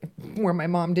this like where my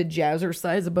mom did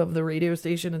jazzercise above the radio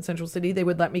station in Central City. They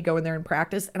would let me go in there and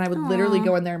practice. And I would literally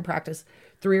go in there and practice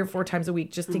 3 or 4 times a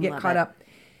week just to get caught up.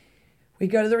 We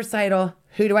go to the recital.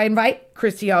 Who do I invite?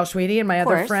 Christy Allschwedi and my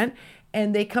other friend.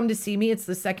 And they come to see me. It's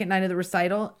the second night of the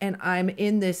recital. And I'm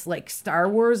in this like Star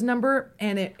Wars number.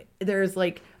 And there's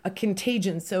like a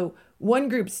contagion. So one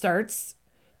group starts,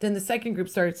 then the second group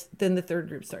starts, then the third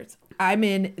group starts. I'm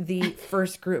in the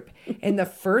first group. And the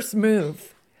first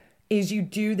move is you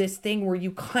do this thing where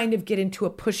you kind of get into a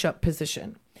push-up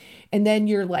position. And then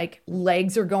your like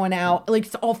legs are going out. Like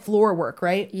it's all floor work,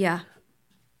 right? Yeah.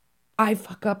 I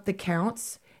fuck up the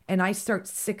counts and I start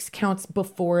 6 counts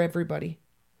before everybody.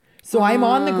 So I'm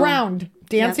on the ground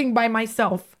dancing by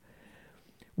myself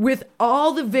with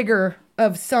all the vigor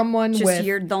of someone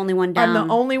You're the only one down. I'm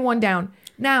the only one down.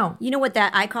 Now, you know what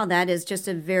I call that is just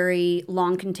a very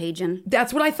long contagion.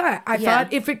 That's what I thought. I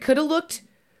thought if it could have looked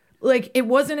like it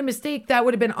wasn't a mistake, that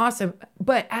would have been awesome.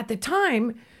 But at the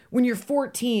time, when you're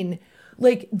 14,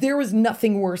 like there was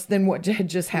nothing worse than what had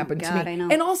just happened to me. I know.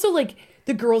 And also like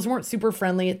the girls weren't super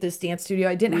friendly at this dance studio.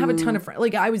 I didn't have a ton of friends.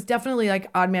 Like I was definitely like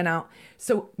odd man out.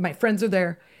 So my friends are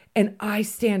there and I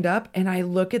stand up and I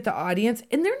look at the audience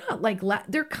and they're not like,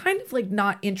 they're kind of like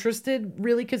not interested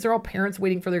really because they're all parents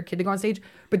waiting for their kid to go on stage.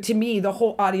 But to me, the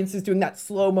whole audience is doing that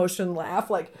slow motion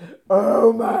laugh like,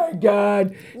 oh my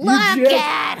God. Look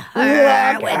at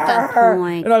her with the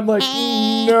point. And I'm like,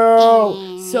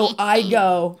 no. So I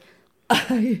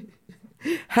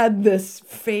had this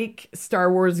fake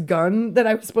Star Wars gun that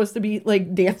I was supposed to be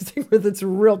like dancing with. It's a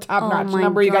real top-notch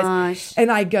number, you guys.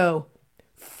 And I go,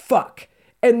 fuck.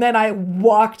 And then I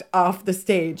walked off the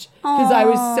stage because I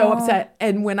was so upset.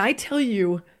 And when I tell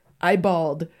you, I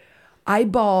bawled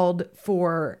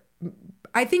for,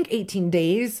 I think 18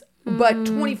 days, but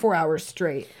 24 hours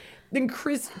straight. Then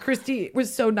Christy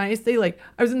was so nice. I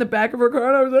was in the back of her car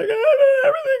and I was like, I did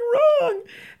everything wrong.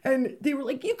 And they were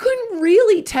like, you couldn't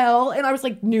really tell. And I was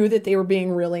like, knew that they were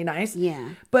being really nice. Yeah.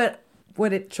 But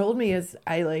what it told me is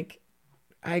I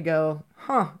go,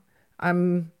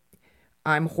 I'm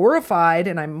horrified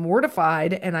and I'm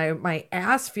mortified and my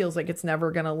ass feels like it's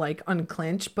never going to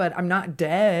unclench, but I'm not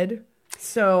dead.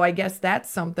 So I guess that's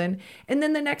something. And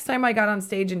then the next time I got on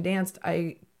stage and danced,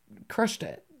 I crushed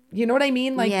it. You know what I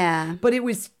mean? Yeah. But it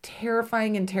was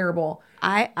terrifying and terrible.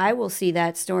 I will see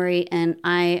that story, and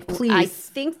I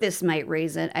think this might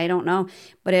raise it. I don't know,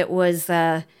 but it was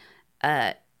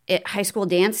high school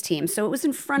dance team, so it was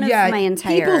in front of my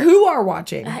entire people who are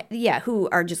watching. Who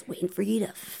are just waiting for you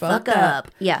to fuck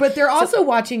up. Yeah, but they're also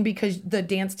watching because the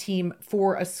dance team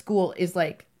for a school is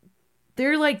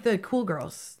they're like the cool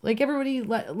girls. Everybody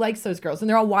likes those girls, and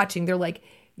they're all watching. They're like,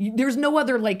 there's no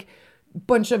other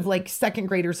bunch of second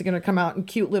graders are going to come out in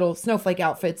cute little snowflake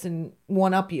outfits and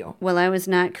one up you. Well, I was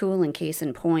not cool in case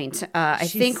in point. I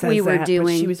She think says we were that,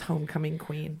 doing. But she was homecoming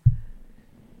queen.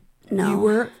 No, you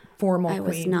were formal queen.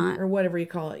 was not. Or whatever you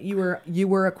call it. You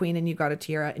were a queen and you got a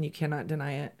tiara and you cannot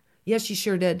deny it. Yes, she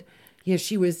sure did. Yes,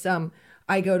 she was.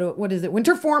 I go to, what is it?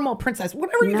 Winter formal princess.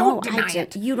 Whatever. You don't deny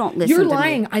it. You don't listen. You're to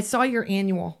lying. Me. I saw your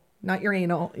annual. Not your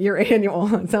anal. Your annual.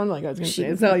 It sounded like I was going to say.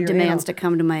 I saw your demands anal. to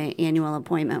come to my annual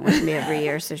appointment with me every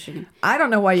year, so she can. I don't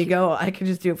know why you go. I could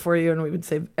just do it for you, and we would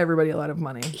save everybody a lot of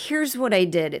money. Here's what I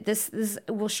did. This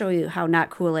will show you how not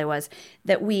cool I was.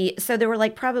 So there were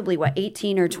probably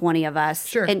 18 or 20 of us.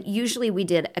 Sure. And usually we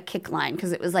did a kick line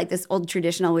because it was this old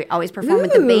traditional. We always perform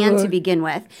with the band to begin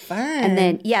with. Fun. And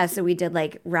then so we did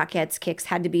Rockettes, kicks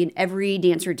had to be in every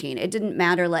dance routine. It didn't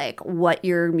matter what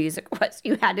your music was.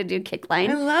 You had to do kick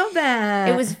line. I love that.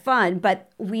 It was fun,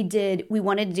 but we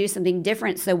wanted to do something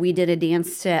different, so we did a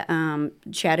dance to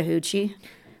Chattahoochee,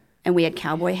 and we had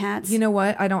cowboy hats. You know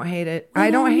what? I don't hate it.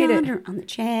 I don't hate it. On the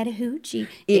Chattahoochee,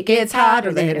 It gets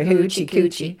hotter than a hoochie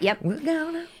coochie. Yep. We're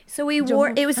gonna So we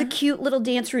wore, it was a cute little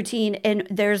dance routine, and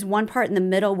there's one part in the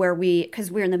middle where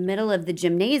because we're in the middle of the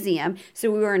gymnasium,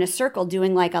 so we were in a circle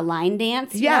doing a line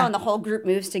dance, you know, and the whole group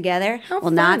moves together. How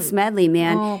well, not fun. Smedley,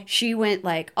 man. Oh. She went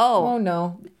oh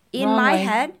no. in Wrong my way.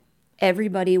 head,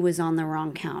 everybody was on the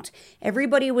wrong count.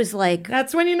 Everybody was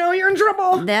That's when you know you're in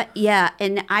trouble. that, yeah.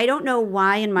 And I don't know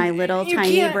why in my little You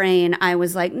tiny can't- brain, I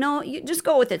was like, no, you just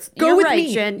go with it. Go You're with right,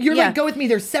 me. Jen. You're Yeah. go with me.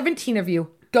 There's 17 of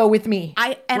you. Go with me.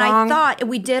 I Wrong thought, and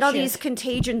we did all these shit.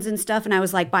 contagions and stuff, and I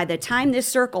was like, by the time this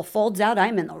circle folds out,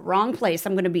 I'm in the wrong place.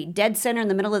 I'm going to be dead center in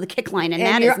the middle of the kick line, and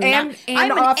that is you're- not.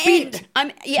 and I'm off an beat.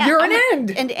 end. You're I'm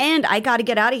an end. And I got to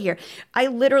get out of here. I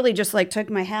literally just took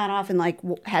my hat off and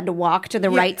had to walk to the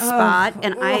right spot,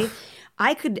 and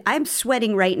I'm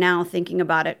sweating right now thinking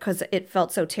about it because it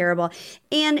felt so terrible.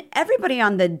 And everybody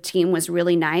on the team was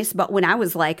really nice, but when I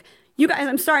was like, you guys,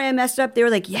 I'm sorry I messed up. They were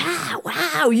like, yeah,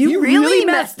 wow, you really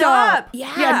messed up.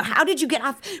 Yeah. How did you get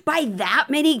off by that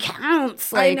many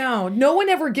counts? I know. No one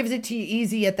ever gives it to you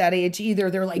easy at that age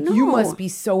either. They're like, you must be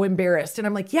so embarrassed. And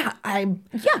I'm like, I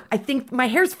think my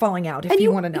hair's falling out if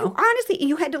you want to know. Honestly,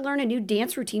 you had to learn a new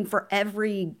dance routine for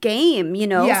every game, you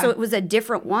know? Yeah. So it was a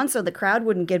different one so the crowd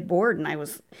wouldn't get bored. And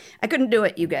I couldn't do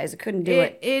it, you guys. I couldn't do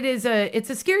it. It's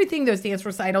a scary thing, those dance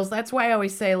recitals. That's why I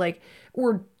always say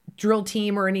or drill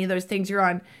team or any of those things you're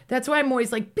on. That's why I'm always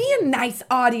be a nice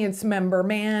audience member,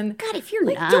 man. God, if you're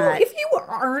not. If you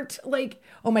aren't,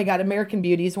 oh my God, American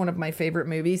Beauty is one of my favorite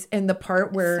movies. And the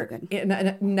part where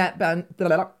Annette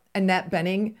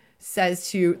Bening says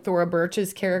to Thora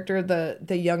Birch's character,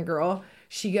 the young girl,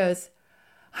 she goes,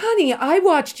 honey, I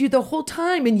watched you the whole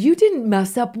time and you didn't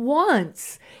mess up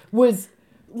once. Was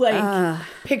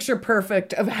picture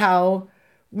perfect of how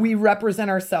we represent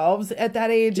ourselves at that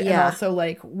age, and also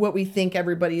what we think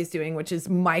everybody is doing, which is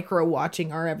micro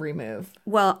watching our every move.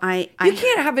 Well, you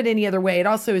can't have it any other way. It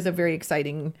also is a very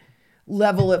exciting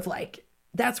level of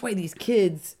that's why these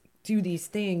kids do these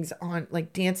things on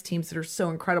dance teams that are so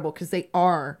incredible, because they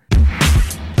are.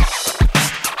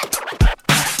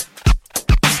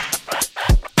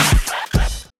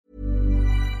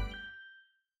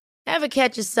 Ever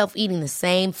catch yourself eating the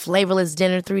same flavorless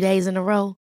dinner 3 days in a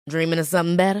row? Dreaming of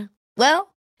something better?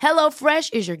 Well,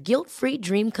 HelloFresh is your guilt-free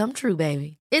dream come true,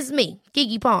 baby. It's me,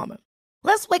 Keke Palmer.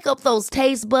 Let's wake up those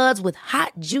taste buds with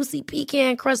hot, juicy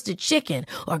pecan-crusted chicken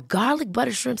or garlic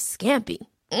butter shrimp scampi.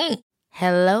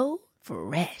 Hello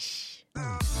Fresh.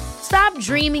 Stop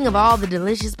dreaming of all the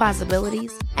delicious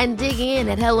possibilities and dig in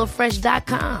at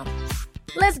HelloFresh.com.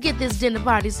 Let's get this dinner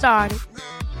party started.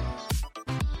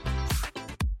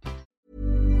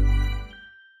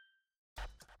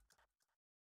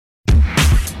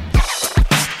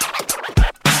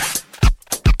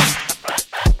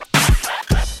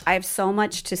 I have so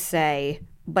much to say,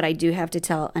 but I do have to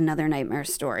tell another nightmare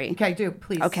story. Okay, do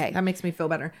please. Okay. That makes me feel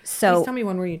better. So- please tell me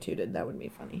one where you tooted. That would be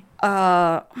funny.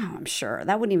 I'm sure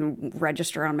that wouldn't even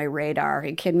register on my radar. Are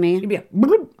you kidding me? You'd be like,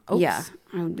 "Bloop." Oops. Yeah,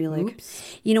 I would be like,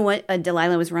 you know what?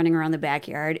 Delilah was running around the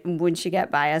backyard, and when she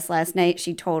got by us last night,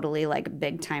 she totally like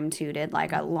big time tooted,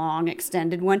 like a long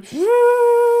extended one.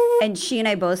 And she and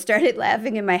I both started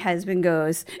laughing, and my husband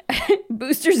goes,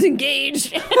 "Booster's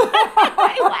engaged."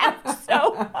 I laughed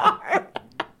so hard.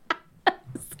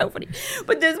 So funny.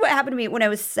 But this is what happened to me when I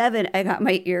was 7. I got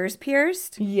my ears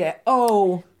pierced. Yeah.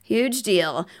 Oh. Huge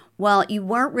deal. Well, you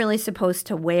weren't really supposed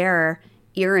to wear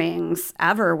earrings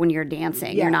ever when you're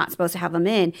dancing. Yeah. You're not supposed to have them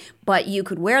in, but you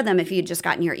could wear them if you had just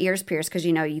gotten your ears pierced because,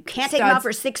 you know, you can't take them out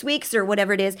for 6 weeks or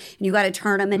whatever it is. And you got to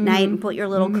turn them at night and put your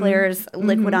little clears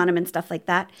liquid on them and stuff like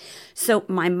that. So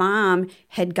my mom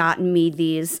had gotten me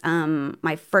these,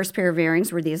 my first pair of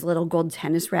earrings were these little gold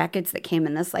tennis rackets that came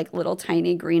in this like little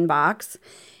tiny green box.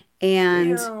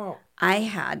 And I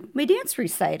had my dance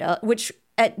recital, which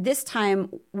at this time,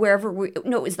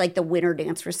 it was like the winter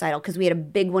dance recital because we had a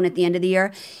big one at the end of the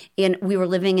year. And we were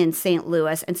living in St.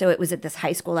 Louis. And so it was at this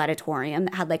high school auditorium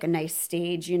that had like a nice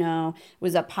stage, you know, it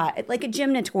was up high, like a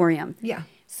gymnatorium. Yeah.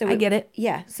 So I get it.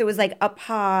 Yeah. So it was like up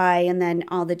high and then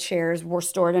all the chairs were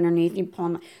stored underneath. You pull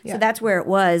them. Yeah. So that's where it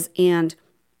was. And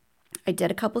I did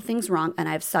a couple things wrong. And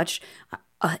I have such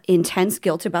intense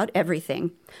guilt about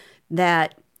everything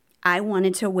that I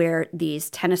wanted to wear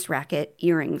these tennis racket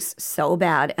earrings so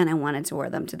bad, and I wanted to wear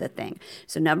them to the thing.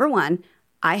 So number one,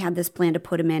 I had this plan to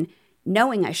put them in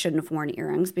knowing I shouldn't have worn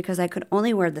earrings because I could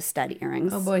only wear the stud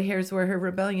earrings. Oh boy, here's where her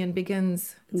rebellion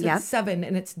begins. It's Yep. at 7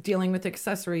 and it's dealing with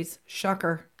accessories.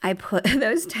 Shocker. I put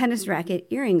those tennis racket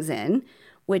earrings in,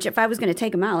 which if I was going to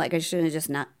take them out, like I should have just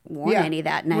not worn Yeah. any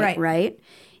that night, Right. right?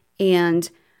 And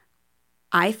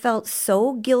I felt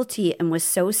so guilty and was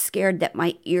so scared that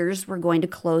my ears were going to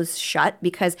close shut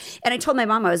and I told my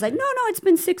mom, I was like, no, it's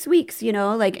been 6 weeks, you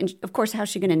know, like, and of course, how's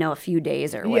she going to know a few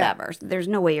days or whatever? So there's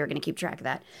no way you're going to keep track of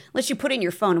that unless you put in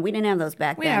your phone. We didn't have those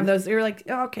back We then. have those. You're like,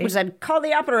 oh, okay. Which I'd call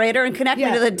the operator and connect me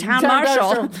Yeah. to the town Town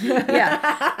marshal. marshal.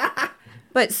 Yeah.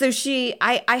 But so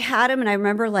I had him, and I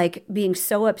remember like being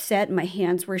so upset and my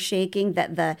hands were shaking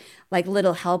that the like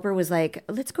little helper was like,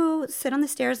 let's go sit on the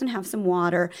stairs and have some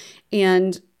water.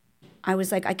 And I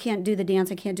was like, I can't do the dance.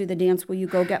 Will you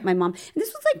go get my mom? And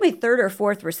this was like my 3rd or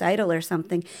 4th recital or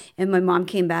something. And my mom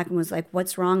came back and was like,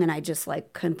 what's wrong? And I just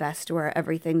like confessed to her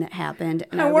everything that happened.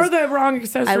 And I wore the wrong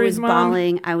accessories, I was Mom.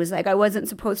 bawling. I was like, I wasn't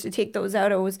supposed to take those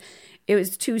out. It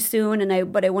was too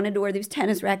soon. But I wanted to wear these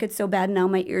tennis rackets so bad. Now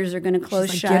my ears are going to close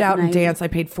Like, shut. get out and I- dance. I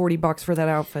paid $40 for that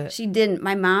outfit. She didn't.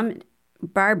 My mom,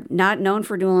 Barb, not known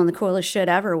for doing the coolest shit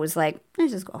ever, was like,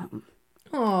 let's just go home.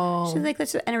 Oh. She's like,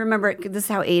 and I remember this is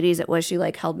how 80s it was. She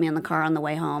like held me in the car on the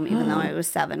way home, even though I was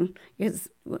 7. Because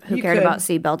who You cared could. about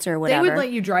seatbelts or They whatever? would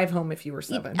let you drive home if you were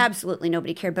 7. Absolutely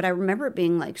nobody cared. But I remember it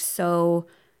being like so,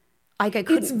 like I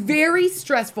couldn't. It's very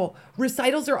stressful.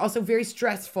 Recitals are also very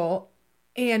stressful.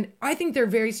 And I think they're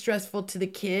very stressful to the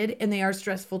kid and they are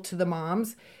stressful to the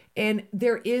moms. And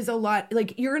there is a lot,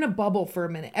 like you're in a bubble for a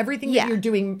minute. Everything Yeah. that you're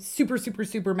doing super, super,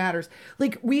 super matters.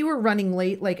 Like we were running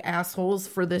late like assholes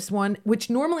for this one, which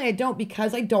normally I don't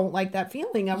because I don't like that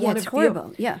feeling. I Yeah, want it's to horrible.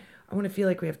 feel, Yeah. I want to feel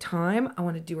like we have time. I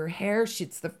want to do her hair.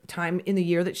 It's the time in the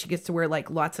year that she gets to wear like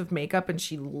lots of makeup and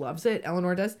she loves it.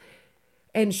 Eleanor does.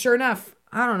 And sure enough,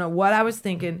 I don't know what I was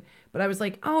thinking, but I was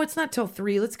like, oh, it's not till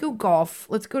 3. Let's go golf.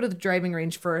 Let's go to the driving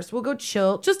range first. We'll go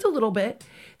chill just a little bit.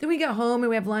 Then we get home and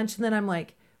we have lunch. And then I'm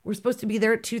like, we're supposed to be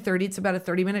there at 2:30. It's about a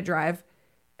 30-minute drive.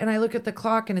 And I look at the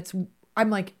clock and I'm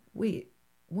like, wait,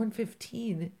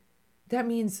 1:15. That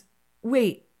means,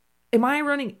 wait, am I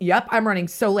running? Yep, I'm running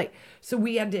so late. So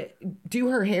we had to do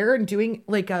her hair and doing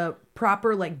like a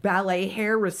proper like ballet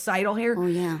hair, recital hair. Oh,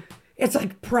 yeah. It's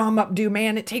like prom updo,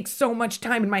 man. It takes so much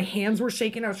time and my hands were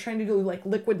shaking. I was trying to do like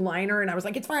liquid liner and I was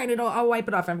like, it's fine. I'll wipe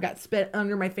it off. I've got spit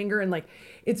under my finger and like,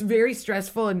 it's very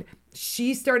stressful. And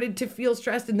she started to feel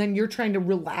stressed and then you're trying to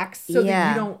relax so that Yeah.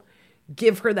 you don't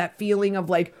give her that feeling of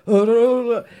like,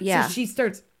 oh. Yeah. So she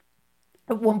starts,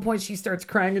 at one point she starts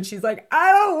crying and she's like,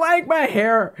 I don't like my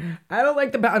hair. I don't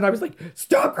like the and I was like,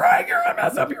 stop crying. You're going to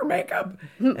mess up your makeup.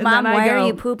 And Mom, then I why go, are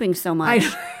you pooping so much?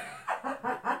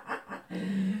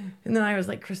 And then I was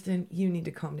like, Kristen, you need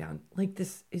to calm down. Like,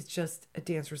 this is just a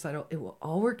dance recital. It will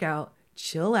all work out.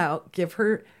 Chill out.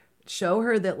 Show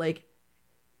her that, like,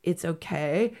 it's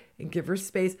okay and give her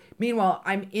space. Meanwhile,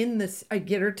 I'm in this, I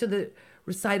get her to the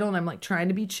recital and I'm like trying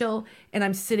to be chill. And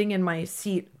I'm sitting in my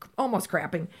seat, almost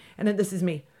crapping. And then this is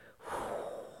me.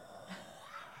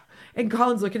 And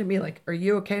Colin's looking at me like, are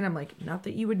you okay? And I'm like, not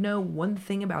that you would know one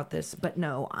thing about this, but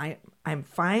no, I'm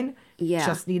fine. Yeah.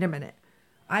 Just need a minute.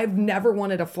 I've never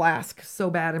wanted a flask so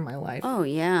bad in my life. Oh,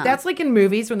 yeah. That's like in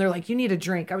movies when they're like, you need a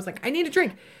drink. I was like, I need a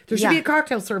drink. There should be a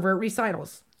cocktail server at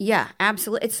recitals. Yeah,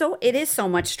 absolutely. It is so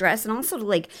much stress, and also to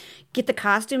like get the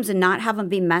costumes and not have them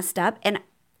be messed up. And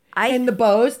the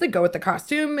bows that go with the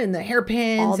costume and the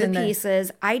hairpins. All the and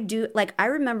pieces. I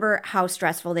remember how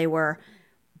stressful they were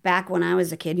back when I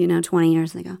was a kid, 20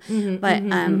 years ago.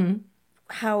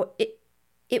 How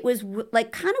it was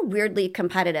like kind of weirdly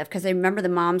competitive, because I remember the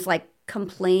moms like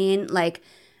complain like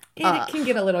And it can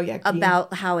get a little yucky.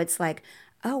 about how it's like,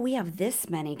 oh, we have this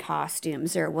many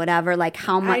costumes or whatever. Like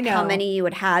how many you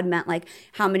had meant like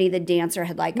how many the dancer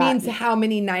had like means how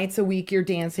many nights a week you're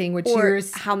dancing, which or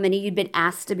yours how many you'd been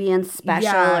asked to be in special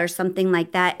Yeah. or something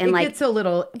like that. And it like gets a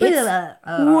little it's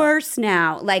worse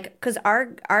now, like because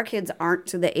our kids aren't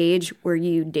to the age where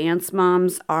you dance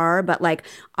moms are, but like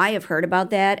I have heard about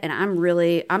that, and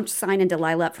I'm signing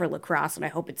Delilah up for lacrosse, and I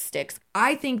hope it sticks.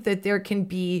 I think that there can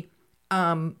be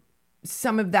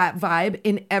some of that vibe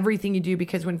in everything you do,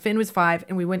 because when Finn was 5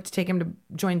 and we went to take him to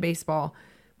join baseball,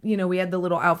 we had the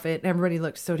little outfit and everybody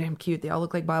looked so damn cute. They all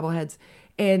look like bobbleheads.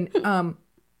 And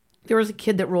there was a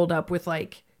kid that rolled up with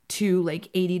like 2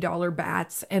 like $80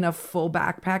 bats and a full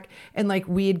backpack, and like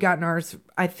we had gotten ours,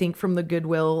 I think, from the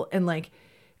Goodwill, and like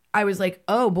I was like,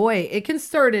 oh boy, it can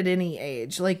start at any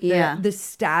age. Like the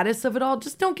status of it all,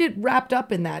 just don't get wrapped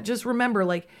up in that. Just remember,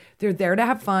 like, they're there to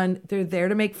have fun. They're there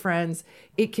to make friends.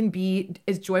 It can be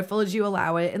as joyful as you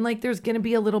allow it. And like, there's going to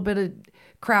be a little bit of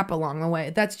crap along the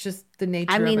way. That's just the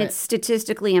nature of it. It's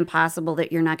statistically impossible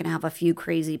that you're not going to have a few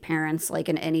crazy parents like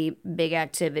in any big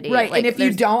activity. Right. Like, and if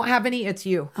you don't have any, it's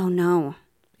you. Oh, no.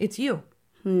 It's you.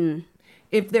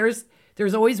 If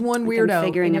there's always one weirdo.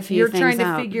 figuring And a if few you're trying things to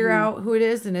out. figure out who it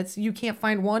is and you can't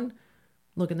find one,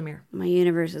 look in the mirror. My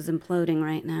universe is imploding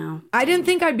right now. I didn't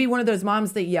think I'd be one of those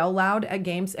moms that yell loud at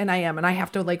games, and I am, and I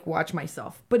have to like watch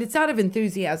myself. But it's out of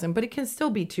enthusiasm, but it can still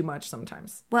be too much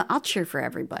sometimes. Well, I'll cheer for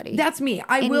everybody. That's me.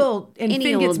 I will. And any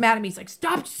Finn gets old- mad at me. He's like,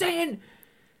 stop saying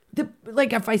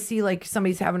like if I see like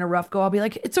somebody's having a rough go, I'll be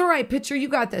like, it's all right, pitcher, you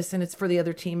got this. And it's for the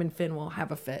other team, and Finn will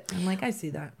have a fit. I'm like, I see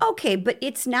that. Okay, but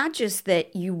it's not just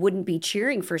that you wouldn't be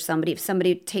cheering for somebody if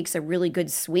somebody takes a really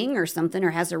good swing or something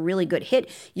or has a really good hit.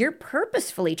 You're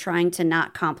purposefully trying to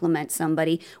not compliment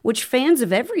somebody, which fans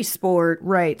of every sport,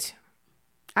 Right.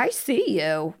 I see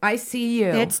you. I see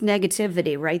you. That's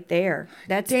negativity right there.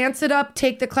 That's Dance it up,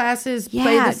 take the classes,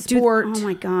 play the sport. oh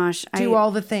my gosh. Do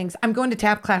all the things. I'm going to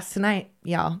tap class tonight,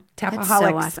 y'all. That's Tapaholics.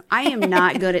 so awesome. I am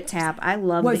not good at tap. I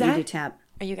love What's that you that? do tap.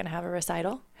 Are you going to have a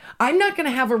recital? I'm not going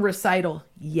to have a recital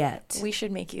yet. We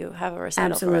should make you have a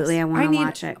recital Absolutely. I for us. want to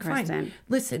watch it, fine. Kristen.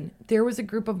 Listen, there was a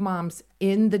group of moms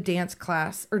in the dance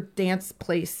class or dance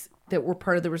place that were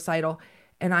part of the recital,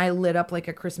 and I lit up like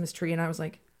a Christmas tree, and I was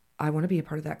like, I want to be a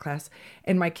part of that class.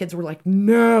 And my kids were like,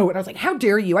 no. And I was like, how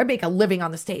dare you? I make a living on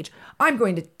the stage. I'm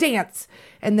going to dance.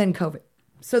 And then COVID.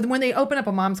 So then when they open up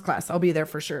a mom's class, I'll be there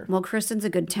for sure. Well, Kristen's a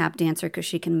good tap dancer because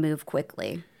she can move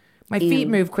quickly. My feet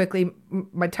move quickly.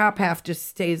 My top half just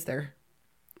stays there,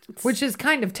 which is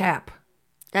kind of tap.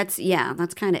 That's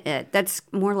kind of it. That's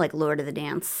more like Lord of the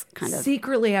Dance kind of.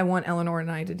 Secretly, I want Eleanor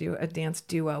and I to do a dance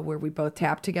duo where we both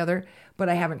tap together, but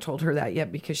I haven't told her that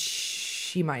yet because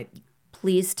she might.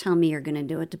 Please tell me you're going to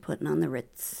do it to Putting on the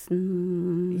Ritz.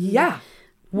 Yeah.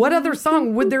 What other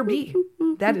song would there be?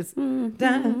 That is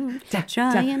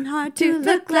Trying hard to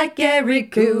look like Gary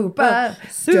Cooper.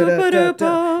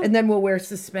 And then we'll wear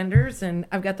suspenders, and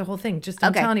I've got the whole thing. Just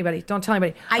don't Okay. tell anybody. Don't tell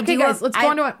anybody. I Okay, do guys, have- let's I- go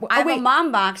on to it. I have a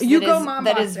mom box. You that go is- mom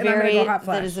that box, is and I'm gonna very go hot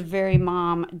flash. that is a very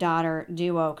mom daughter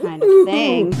duo kind of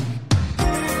thing.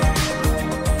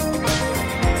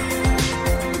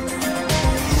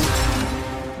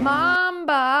 Mom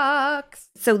box.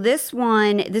 So this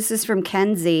is from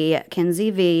Kenzie.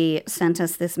 Kenzie V sent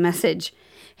us this message.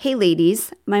 Hey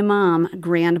ladies, my mom,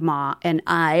 grandma, and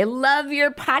I love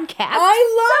your podcast.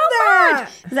 I love that.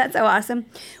 That's so awesome.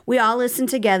 We all listen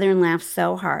together and laugh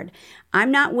so hard. I'm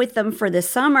not with them for the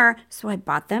summer, so I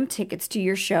bought them tickets to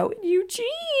your show in Eugene.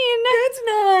 That's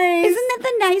nice. Isn't that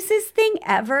the nicest thing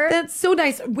ever? That's so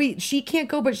nice. Wait, she can't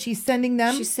go, but she's sending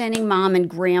them? She's sending mom and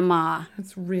grandma.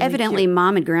 That's really Evidently, cute.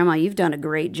 mom and grandma, you've done a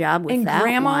great job with And that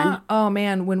grandma, one. oh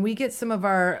man, when we get some of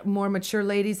our more mature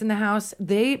ladies in the house,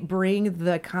 they bring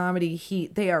the comedy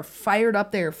heat. They are fired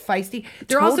up. They're feisty.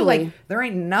 They're also Totally. like, there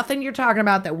ain't nothing you're talking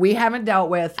about that we haven't dealt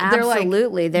with.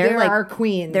 Absolutely. They're like our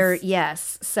queens.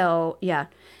 Yes. So, yeah.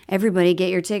 Everybody get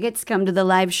your tickets. Come to the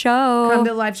live show. Come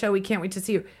to the live show. We can't wait to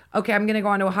see you. Okay, I'm going to go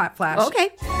on to a hot flash. Okay.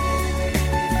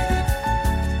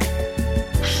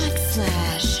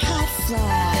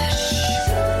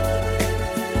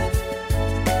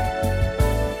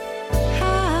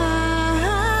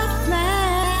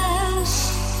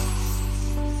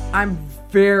 I'm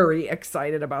very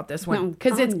excited about this one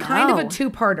because it's kind of a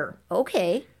two-parter.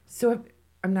 Okay. So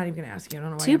I'm not even going to ask you. I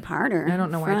don't know why. Two-parter. I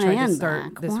don't know why I tried to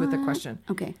start this with a question.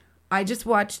 Okay. I just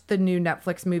watched the new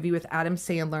Netflix movie with Adam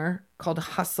Sandler called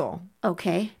Hustle.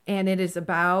 Okay. And it is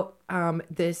about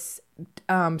this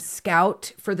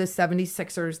scout for the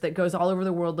 76ers that goes all over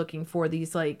the world looking for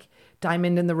these like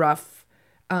diamond in the rough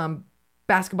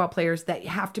basketball players that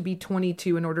have to be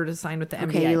 22 in order to sign with the NBA.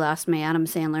 Okay, you lost me. Adam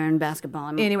Sandler in basketball.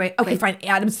 Anyway, okay, fine.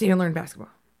 Adam Sandler in basketball.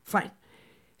 Fine.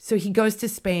 So he goes to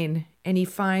Spain and he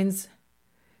finds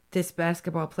this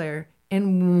basketball player.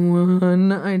 And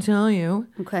when I tell you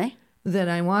that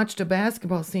I watched a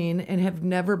basketball scene and have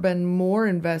never been more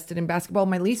invested in basketball,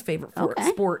 my least favorite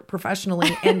sport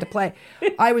professionally and to play,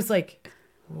 I was like,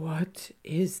 what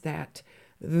is that?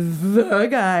 The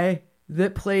guy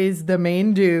that plays the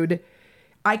main dude.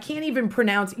 I can't even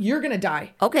pronounce. You're going to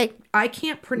die. Okay. I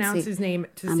can't pronounce his name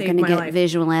to I'm save gonna my get life.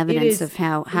 visual evidence of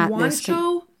how hot this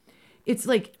Juancho. It's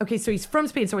like, okay, so he's from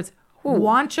Spain. So it's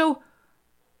Juancho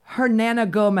Hernana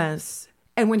Gomez.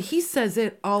 And when he says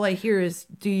it, all I hear is,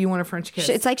 do you want a French kiss?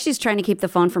 It's like she's trying to keep the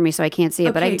phone from me so I can't see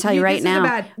it. But I can tell you right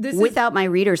now, without my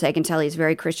readers, I can tell he's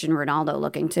very Cristiano Ronaldo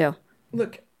looking too.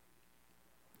 Look.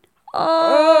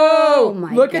 Oh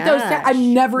my look at those.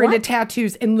 I'm never into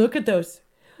tattoos. And look at those.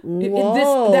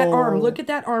 That arm. Look at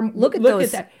that arm. Look at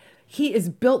those. At that. He is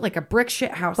built like a brick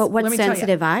shit house. But what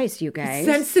sensitive eyes, you guys.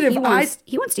 Sensitive eyes.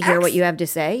 He wants to hear what you have to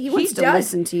say. He wants to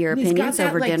listen to your opinions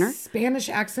over dinner. Spanish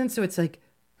accent, so it's like,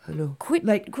 hello. Quit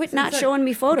not showing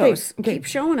me photos. Okay. Keep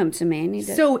showing them to me.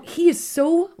 So he is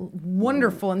so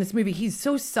wonderful in this movie. He's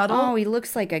so subtle. Oh, he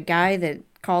looks like a guy that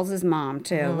calls his mom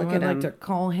too. Look at him. I like to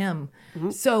call him.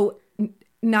 Mm-hmm. So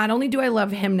not only do I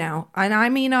love him now, and I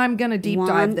mean I'm gonna deep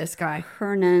dive this guy.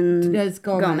 Hernandez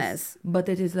Gomez. But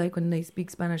it is like when they speak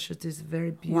Spanish, it is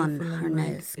very beautiful.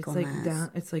 Hernandez It's Gomez.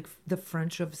 It's like the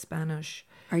French of Spanish.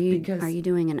 Are you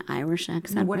doing an Irish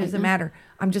accent? What does it matter?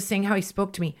 I'm just saying how he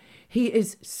spoke to me. He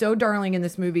is so darling in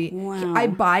this movie. Wow. I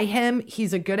buy him.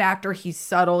 He's a good actor. He's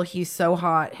subtle. He's so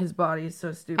hot. His body is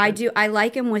so stupid. I do. I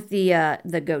like him with the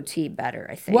goatee better,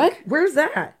 I think. What? Where's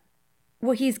that?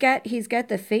 Well, he's got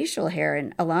the facial hair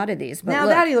in a lot of these. But now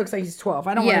that he looks like he's 12.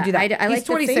 I don't want to do that. I he's like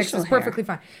 26. It's perfectly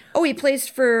fine. Oh, he plays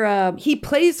for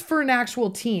an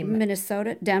actual team.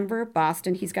 Minnesota, Denver,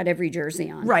 Boston. He's got every jersey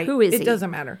on. Right. Who is he? It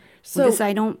doesn't matter. So because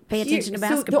I don't pay attention to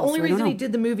basketball. So the only reason he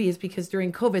did the movie is because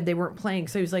during COVID they weren't playing.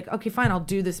 So he was like, okay, fine, I'll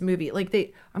do this movie.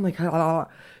 I'm like, ah.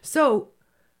 So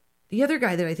the other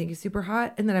guy that I think is super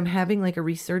hot and that I'm having like a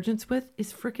resurgence with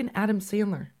is freaking Adam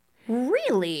Sandler.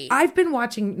 Really? I've been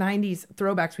watching 90s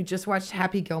throwbacks. We just watched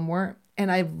Happy Gilmore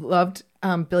and I loved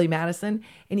Billy Madison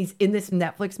and he's in this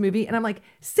Netflix movie and I'm like,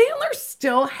 Sandler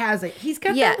still has it. He's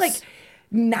got that like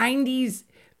 90s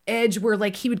edge where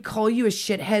like he would call you a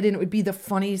shithead and it would be the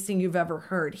funniest thing you've ever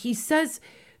heard. He says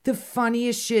the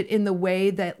funniest shit in the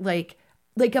way that like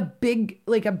a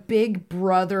big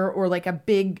brother or like a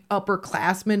big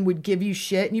upperclassman would give you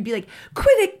shit and you'd be like,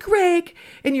 quit it, Greg.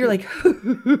 And you're like,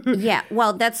 yeah.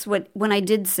 Well, that's when I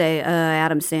did say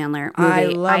Adam Sandler movie, I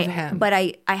love him. But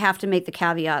I have to make the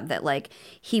caveat that like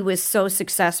he was so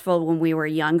successful when we were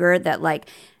younger that like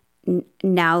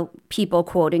now people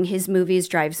quoting his movies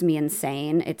drives me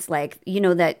insane. It's like, you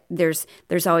know, that there's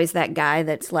always that guy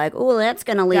that's like, oh, that's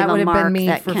going to leave a mark. That would have been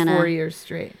me for 4 years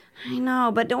straight. I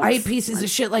know, but don't. I eat pieces of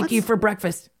shit like you for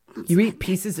breakfast. You eat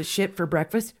pieces of shit for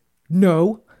breakfast?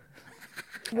 No.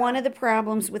 One of the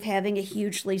problems with having a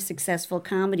hugely successful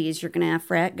comedy is you're going to have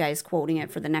frat guys quoting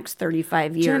it for the next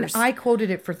 35 years. Jen, I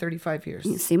quoted it for 35 years.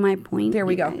 You see my point? There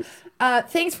we go.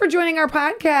 Thanks for joining our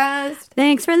podcast.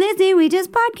 Thanks for listening. We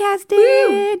just podcasted.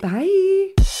 Woo.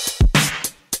 Bye.